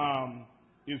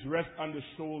is rest on the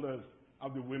shoulders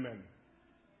of the women.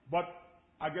 But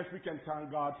I guess we can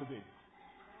thank God today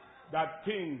that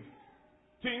things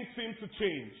seem to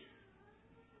change.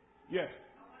 Yes.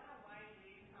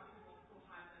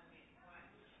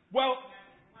 Well,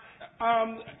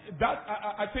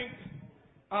 I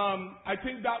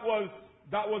think that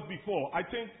was before. I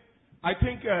think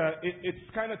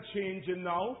it's kind of changing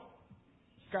now.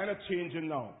 It's kind of changing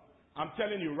now. I'm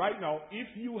telling you right now, if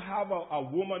you have a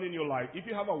woman in your life, if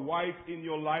you have a wife in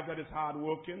your life that is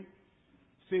hardworking,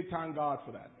 say thank God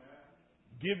for that.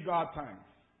 Give God thanks.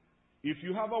 If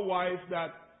you have a wife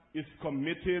that is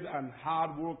committed and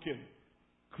hardworking,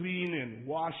 cleaning,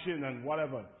 washing and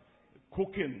whatever,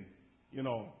 cooking, you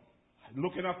know,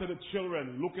 looking after the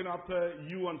children, looking after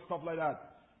you and stuff like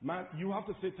that, Man, you have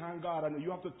to say thank God, and you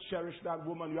have to cherish that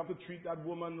woman. You have to treat that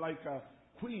woman like a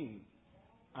queen.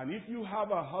 And if you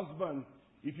have a husband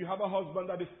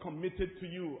that is committed to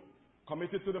you,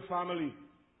 committed to the family,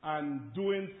 and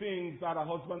doing things that a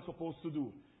husband's supposed to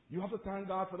do, you have to thank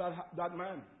God for that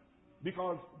man.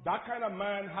 Because that kind of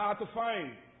man hard to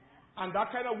find. And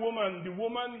that kind of woman, the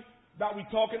woman that we're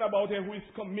talking about here who is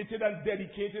committed and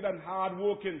dedicated and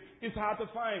hardworking, is hard to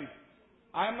find.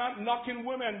 I'm not knocking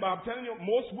women, but I'm telling you,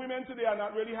 most women today are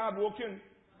not really hardworking.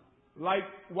 Like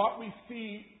what we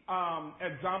see,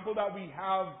 example that we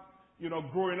have,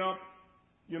 growing up,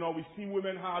 we see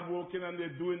women hardworking and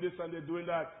they're doing this and they're doing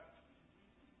that.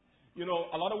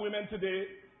 A lot of women today,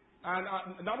 and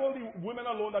not only women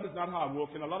alone that is not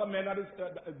hardworking, a lot of men that is,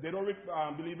 they don't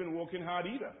believe in working hard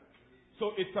either.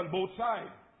 So it's on both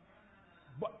sides.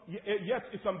 But yes,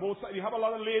 it's on both sides. You have a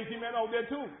lot of lazy men out there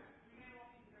too.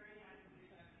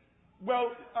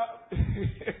 Well,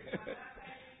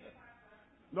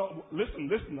 no,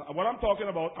 listen. What I'm talking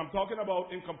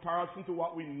about in comparison to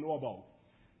what we know about.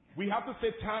 We have to say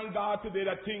thank God today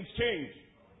that things change.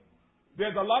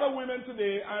 There's a lot of women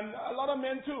today and a lot of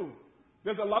men too.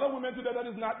 There's a lot of women today that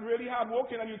is not really hard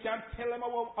working, and you can't tell them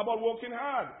about working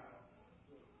hard.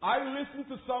 I listen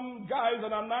to some guys,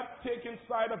 and I'm not taking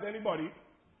side of anybody.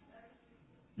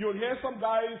 You'll hear some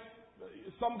guys,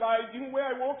 even where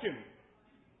I work in,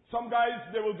 some guys,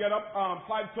 they will get up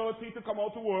 5:30 to come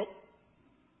out to work,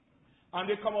 and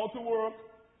they come out to work,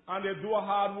 and they do a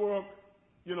hard work,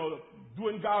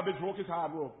 doing garbage work is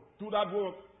hard work. Do that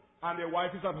work, and their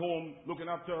wife is at home looking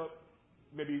after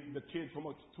maybe the kids,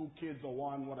 from 2 kids or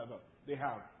 1, whatever they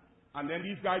have. And then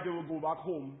these guys, they will go back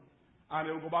home, and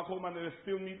they'll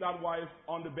still meet that wife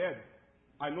on the bed.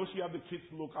 I know she have the kids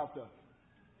to look after.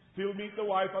 Still meet the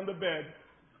wife on the bed,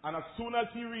 and as soon as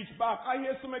he reach back, I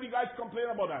hear so many guys complain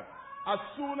about that. As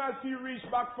soon as he reach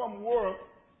back from work,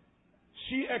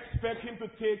 she expects him to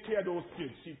take care of those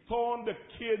kids. She turned the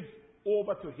kids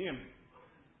over to him.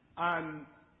 And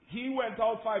he went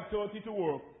out 5:30 to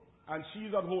work, and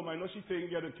she's at home. I know she's taking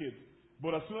care of the kids.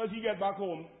 But as soon as he gets back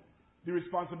home, the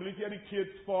responsibility of the kids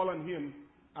fall on him.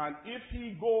 And if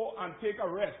he go and take a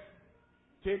rest,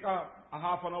 take a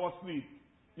half an hour sleep,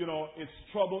 it's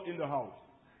trouble in the house.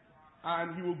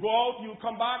 And he will go out, he will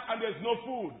come back, and there's no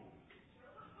food.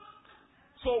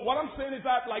 So what I'm saying is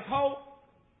that, like how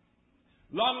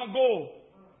long ago,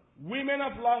 women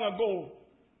of long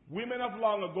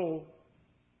ago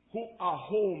who are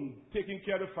home taking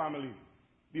care of the family,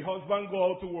 the husband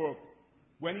go out to work.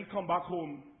 When he come back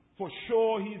home, for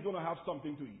sure he's going to have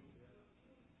something to eat.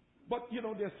 But,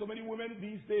 there's so many women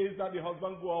these days that the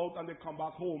husband go out and they come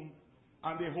back home,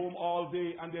 and they're home all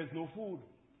day and there's no food.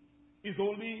 It's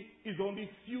only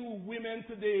few women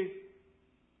today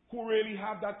who really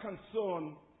have that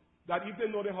concern that if they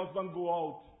know their husband go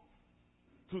out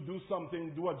to do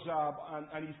something, do a job,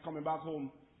 and he's coming back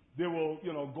home, they will,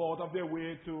 go out of their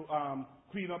way to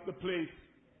clean up the place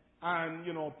and,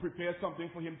 prepare something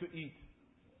for him to eat.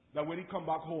 That when he come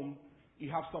back home, he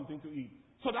have something to eat.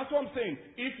 So that's what I'm saying.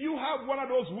 If you have one of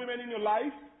those women in your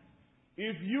life,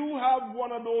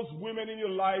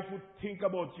 who think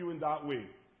about you in that way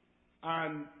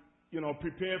and,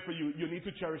 prepare for you, you need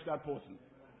to cherish that person.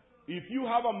 If you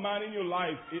have a man in your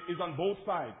life, it is on both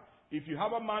sides. If you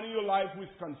have a man in your life who is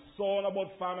concerned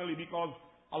about family, because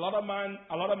a lot of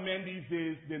men these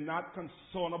days, they're not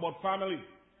concerned about family.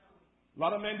 A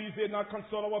lot of men these days not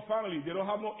concerned about family. They don't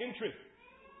have no interest.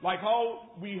 Like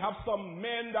how we have some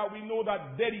men that we know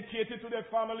that dedicated to their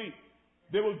family.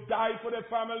 They will die for their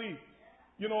family.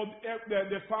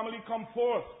 Their family come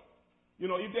first.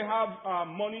 If they have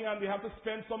money and they have to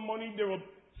spend some money, they will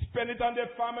spend it on their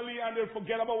family and they'll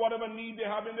forget about whatever need they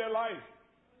have in their life.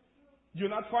 You're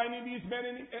not finding these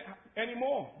men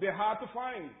anymore. They're hard to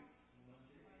find.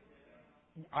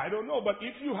 I don't know, but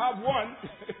if you have one,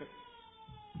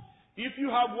 you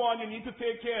need to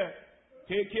take care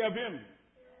of him.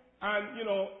 And,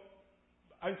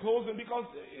 I'm closing because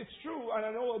it's true, and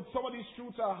I know some of these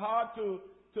truths are hard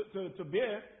to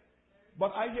bear,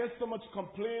 but I hear so much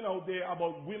complaint out there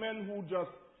about women who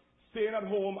just staying at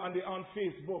home and they're on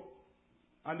Facebook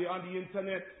and they're on the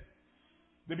internet.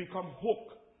 They become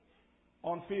hooked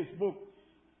on Facebook.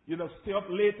 Stay up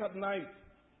late at night.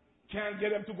 Can't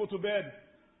get them to go to bed.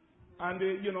 And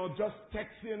they, just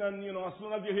texting and, as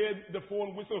soon as you hear the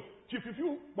phone whistle,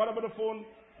 whatever the phone,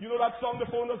 that song the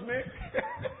phone does make?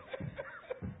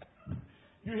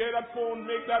 You hear that phone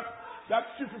make that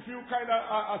kind of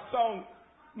a sound.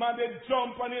 Man, they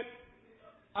jump on it.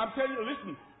 I'm telling you,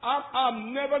 listen,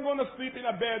 I'm never going to sleep in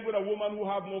a bed with a woman who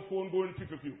have no phone going.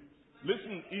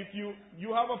 Listen, if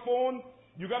you have a phone,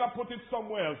 You got to put it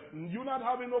somewhere else. You're not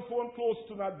having no phone close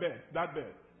to that bed.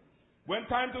 When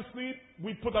time to sleep,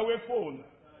 we put away phone.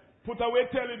 Put away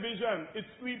television. It's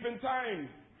sleeping time.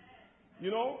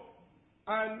 You know?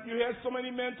 And you hear so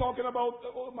many men talking about,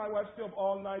 oh, my wife stay up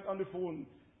all night on the phone,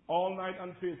 all night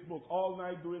on Facebook, all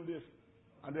night doing this.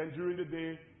 And then during the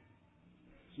day,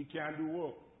 she can't do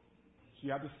work. She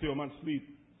had to stay home and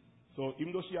sleep. So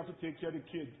even though she has to take care of the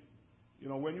kids, you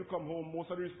know, when you come home, most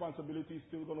of the responsibility is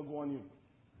still going to go on you.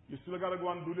 You still got to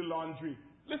go and do the laundry.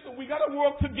 Listen, we got to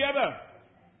work together.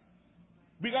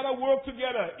 We got to work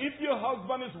together. If your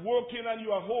husband is working and you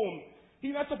are home,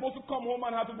 he's not supposed to come home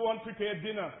and have to go and prepare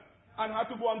dinner, and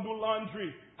have to go and do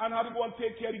laundry, and have to go and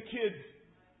take care of the kids,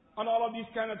 and all of these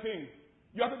kind of things.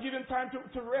 You have to give him time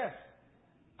to rest.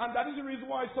 And that is the reason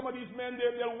why some of these men,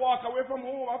 they'll walk away from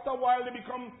home. After a while, they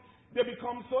become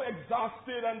so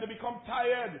exhausted and they become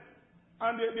tired.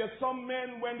 And there's some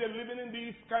men, when they're living in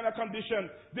these kind of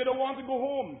conditions, they don't want to go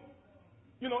home.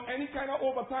 You know, any kind of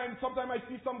overtime. Sometimes I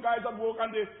see some guys at work and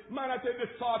I tell you,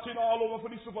 they're searching all over for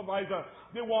the supervisor.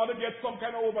 They want to get some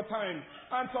kind of overtime.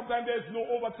 And sometimes there's no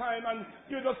overtime and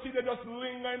you just see they're just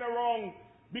lingering around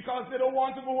because they don't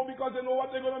want to go home because they know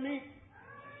what they're going to meet.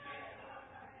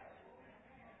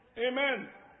 Amen.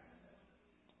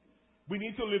 We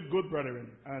need to live good, brethren.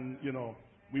 And, you know,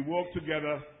 we work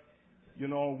together. You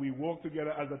know, we work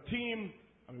together as a team.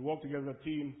 And we work together as a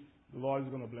team. The Lord is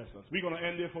going to bless us. We're going to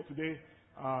end there for today.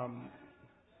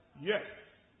 Yes.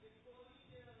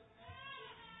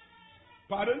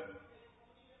 Pardon?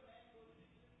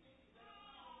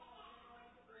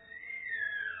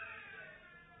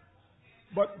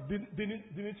 But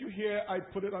didn't you hear I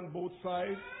put it on both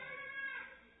sides?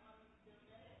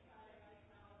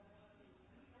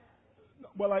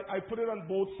 Well, I put it on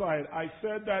both sides. I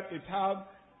said that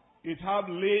it have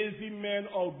lazy men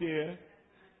out there,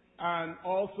 and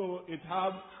also it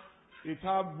have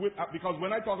because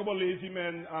when I talk about lazy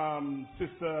men,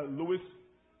 Sister Lewis,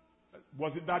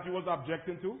 was it that you was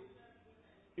objecting to?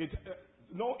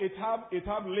 No, it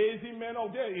have lazy men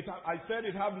out there. I said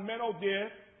it have men out there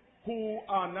who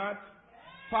are not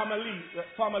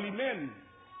family men.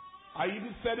 I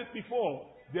even said it before.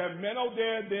 There are men out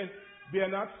there, they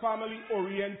are not family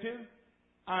oriented,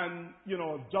 and you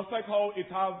know, just like how it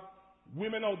have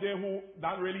women out there who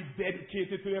not really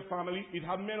dedicated to their family, it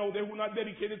have men out there who not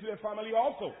dedicated to their family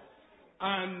also.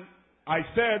 And I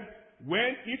said,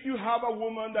 if you have a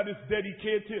woman that is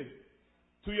dedicated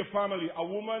to your family, a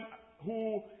woman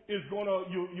who is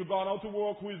you gone out to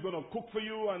work, who is gonna cook for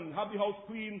you and have the house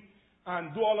clean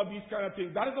and do all of these kind of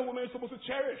things, that is a woman you're supposed to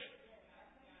cherish.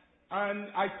 And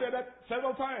I said that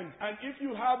several times. And if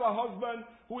you have a husband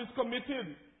who is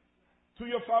committed to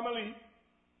your family,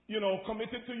 you know,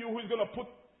 committed to you, who is going to put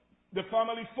the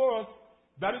family first,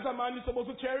 that is a man you're supposed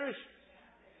to cherish.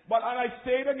 But, and I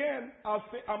say it again,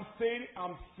 I'm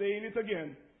saying it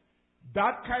again.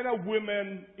 That kind of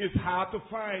women is hard to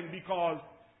find because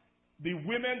the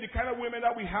kind of women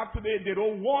that we have today, they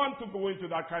don't want to go into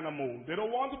that kind of mold. They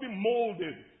don't want to be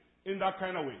molded in that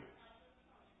kind of way.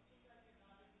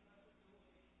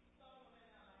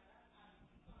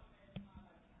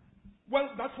 Well,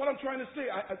 that's what I'm trying to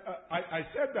say. I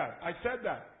said that. I said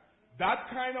that. That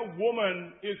kind of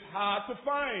woman is hard to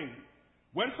find.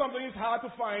 When something is hard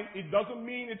to find, it doesn't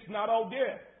mean it's not out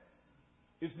there.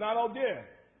 It's not out there.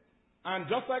 And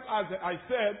just like as I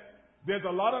said, there's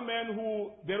a lot of men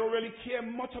who, they don't really care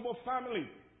much about family.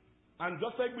 And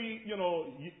just like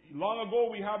long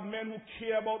ago we have men who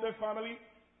care about their family,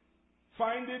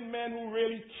 finding men who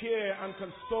really care and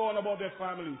concern about their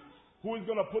family, who is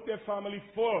going to put their family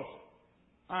first.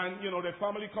 And, their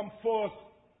family come first,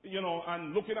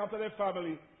 and looking after their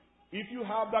family. If you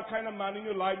have that kind of man in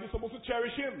your life, you're supposed to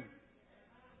cherish him.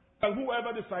 And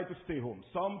whoever decides to stay home.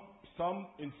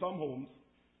 In some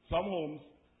homes,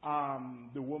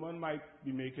 the woman might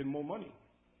be making more money.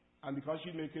 And because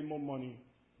she's making more money,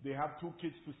 they have 2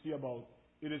 kids to see about.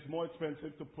 It is more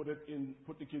expensive to put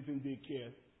the kids in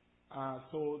daycare.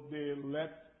 So they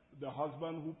let the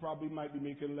husband, who probably might be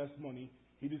making less money,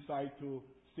 he decides to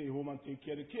stay home and take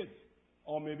care of the kids.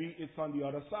 Or maybe it's on the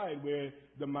other side where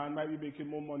the man might be making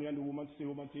more money and the woman stay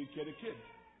home and take care of the kids.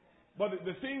 But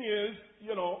the thing is,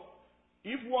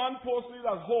 if one person is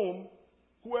at home,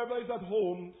 whoever is at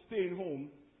home, staying home,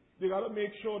 they got to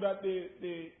make sure that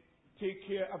they take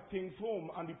care of things home,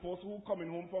 and the person who coming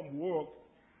home from work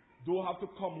don't have to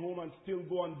come home and still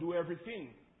go and do everything.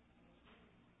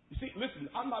 You see, listen,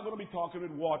 I'm not going to be talking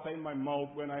with water in my mouth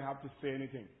when I have to say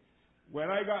anything. When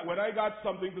I got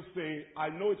something to say, I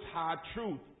know it's hard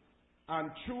truth. And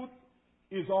truth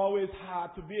is always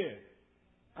hard to bear.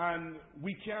 And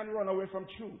we can't run away from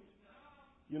truth.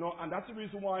 And that's the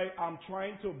reason why I'm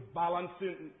trying to balance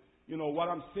in, what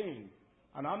I'm saying.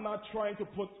 And I'm not trying to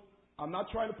put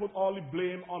all the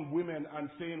blame on women and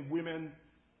saying women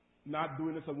not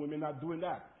doing this and women not doing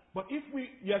that. But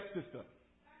yes, sister.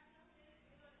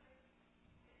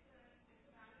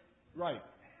 Right.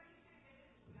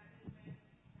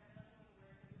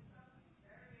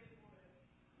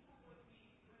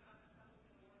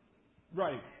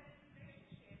 Right.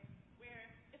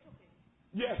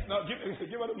 Yes, now give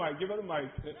her the mic. Give her the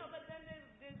mic. No, but then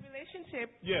there's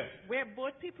relationship Yes. where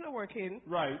both people are working.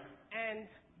 Right. And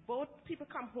both people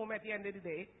come home at the end of the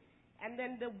day. And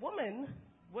then the woman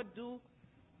would do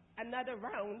another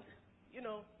round,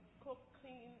 cook,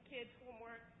 clean, kids,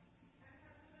 homework.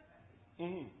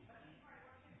 Mm-hmm.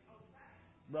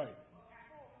 Right.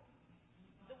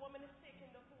 The woman is taking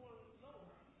the whole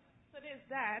load. So there's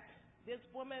that. There's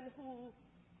women who,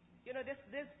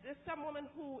 there's some women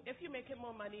who, if you're making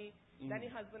more money than your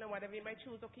husband or whatever, you might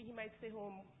choose, okay, he might stay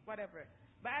home, whatever.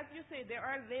 But as you say, there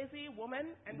are lazy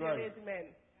women and there are lazy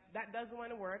men. That doesn't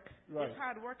want to work. Right. There's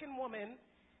hard-working women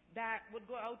that would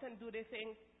go out and do their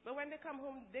thing, but when they come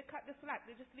home, they cut the slack.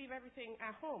 They just leave everything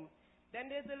at home.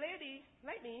 Then there's a lady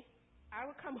like me. I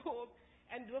would come home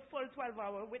and do a full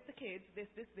 12-hour with the kids, this,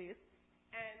 and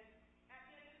at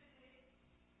the end of the day,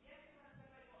 yes, your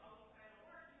husband might go outside and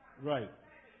work, right.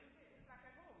 but you sit back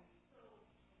at home. So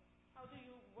how do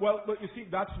you work? Well, but you see,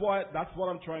 that's what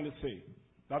I'm trying to say.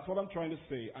 That's what I'm trying to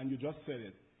say, and you just said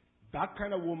it. That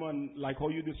kind of woman, like how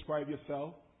you describe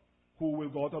yourself, who will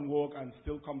go out and work and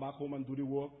still come back home and do the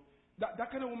work, that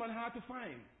kind of woman hard to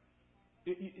find.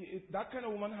 That kind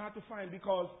of woman hard to find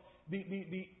because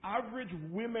the average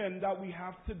women that we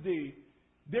have today,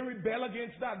 they rebel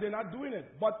against that. They're not doing it.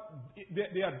 But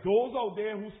there are those out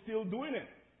there who still doing it.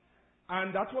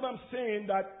 And that's what I'm saying,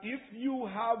 that if you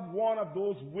have one of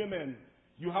those women,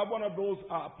 you have one of those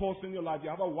person in your life, you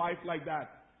have a wife like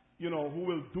that, who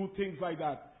will do things like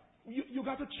that, you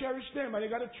got to cherish them and you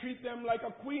got to treat them like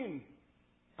a queen.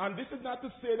 And this is not to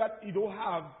say that you don't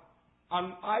have.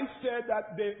 And I said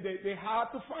that they're hard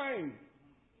to find.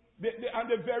 And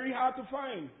they're very hard to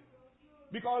find.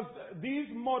 Because these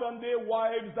modern day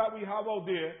wives that we have out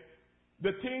there,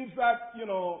 the things that,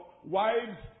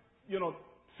 wives,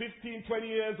 15, 20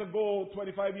 years ago,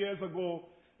 25 years ago,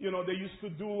 they used to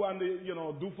do and they,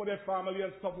 do for their family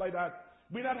and stuff like that.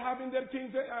 We're not having them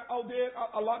things out there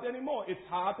a lot anymore. It's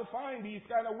hard to find these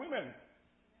kind of women.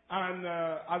 And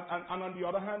on the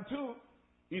other hand too,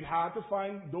 it's hard to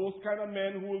find those kind of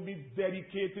men who will be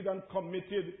dedicated and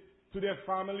committed to their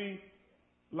family,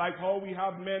 like how we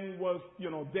have men was,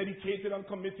 dedicated and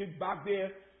committed back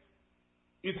there.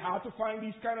 It's hard to find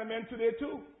these kind of men today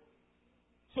too.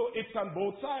 So it's on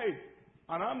both sides.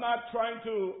 And I'm not trying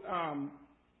to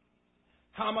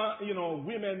hammer,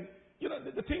 women.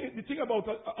 The thing about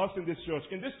us in this church,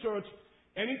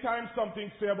 anytime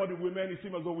something's said about the women, it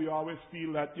seems as though we always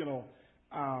feel that,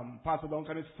 Pastor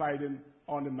Duncan is siding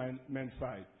on the men's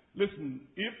side. Listen,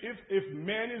 if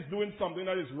men is doing something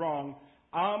that is wrong,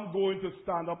 I'm going to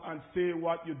stand up and say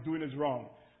what you're doing is wrong.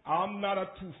 I'm not a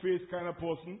two-faced kind of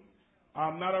person.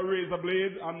 I'm not a razor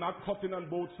blade. I'm not cutting on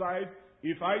both sides.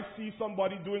 If I see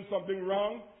somebody doing something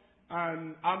wrong,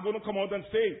 and I'm going to come out and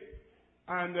say it.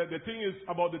 And the thing is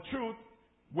about the truth,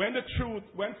 when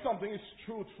something is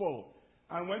truthful,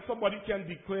 and when somebody can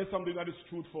declare something that is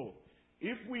truthful,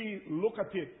 if we look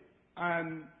at it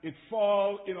and it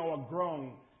falls in our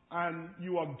ground, and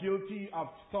you are guilty of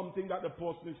something that the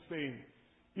person is saying,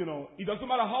 it doesn't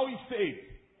matter how he says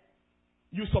it,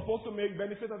 you're supposed to make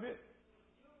benefit of it.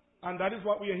 And that is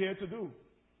what we are here to do.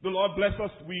 The Lord bless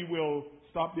us. We will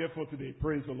stop there for today.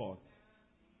 Praise the Lord.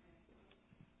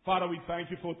 Father, we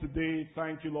thank you for today.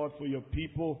 Thank you, Lord, for your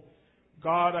people.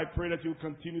 God, I pray that you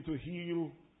continue to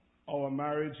heal our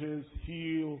marriages,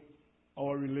 heal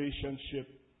our relationship.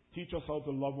 Teach us how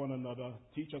to love one another.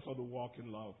 Teach us how to walk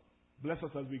in love. Bless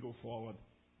us as we go forward.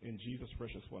 In Jesus'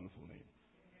 precious, wonderful name.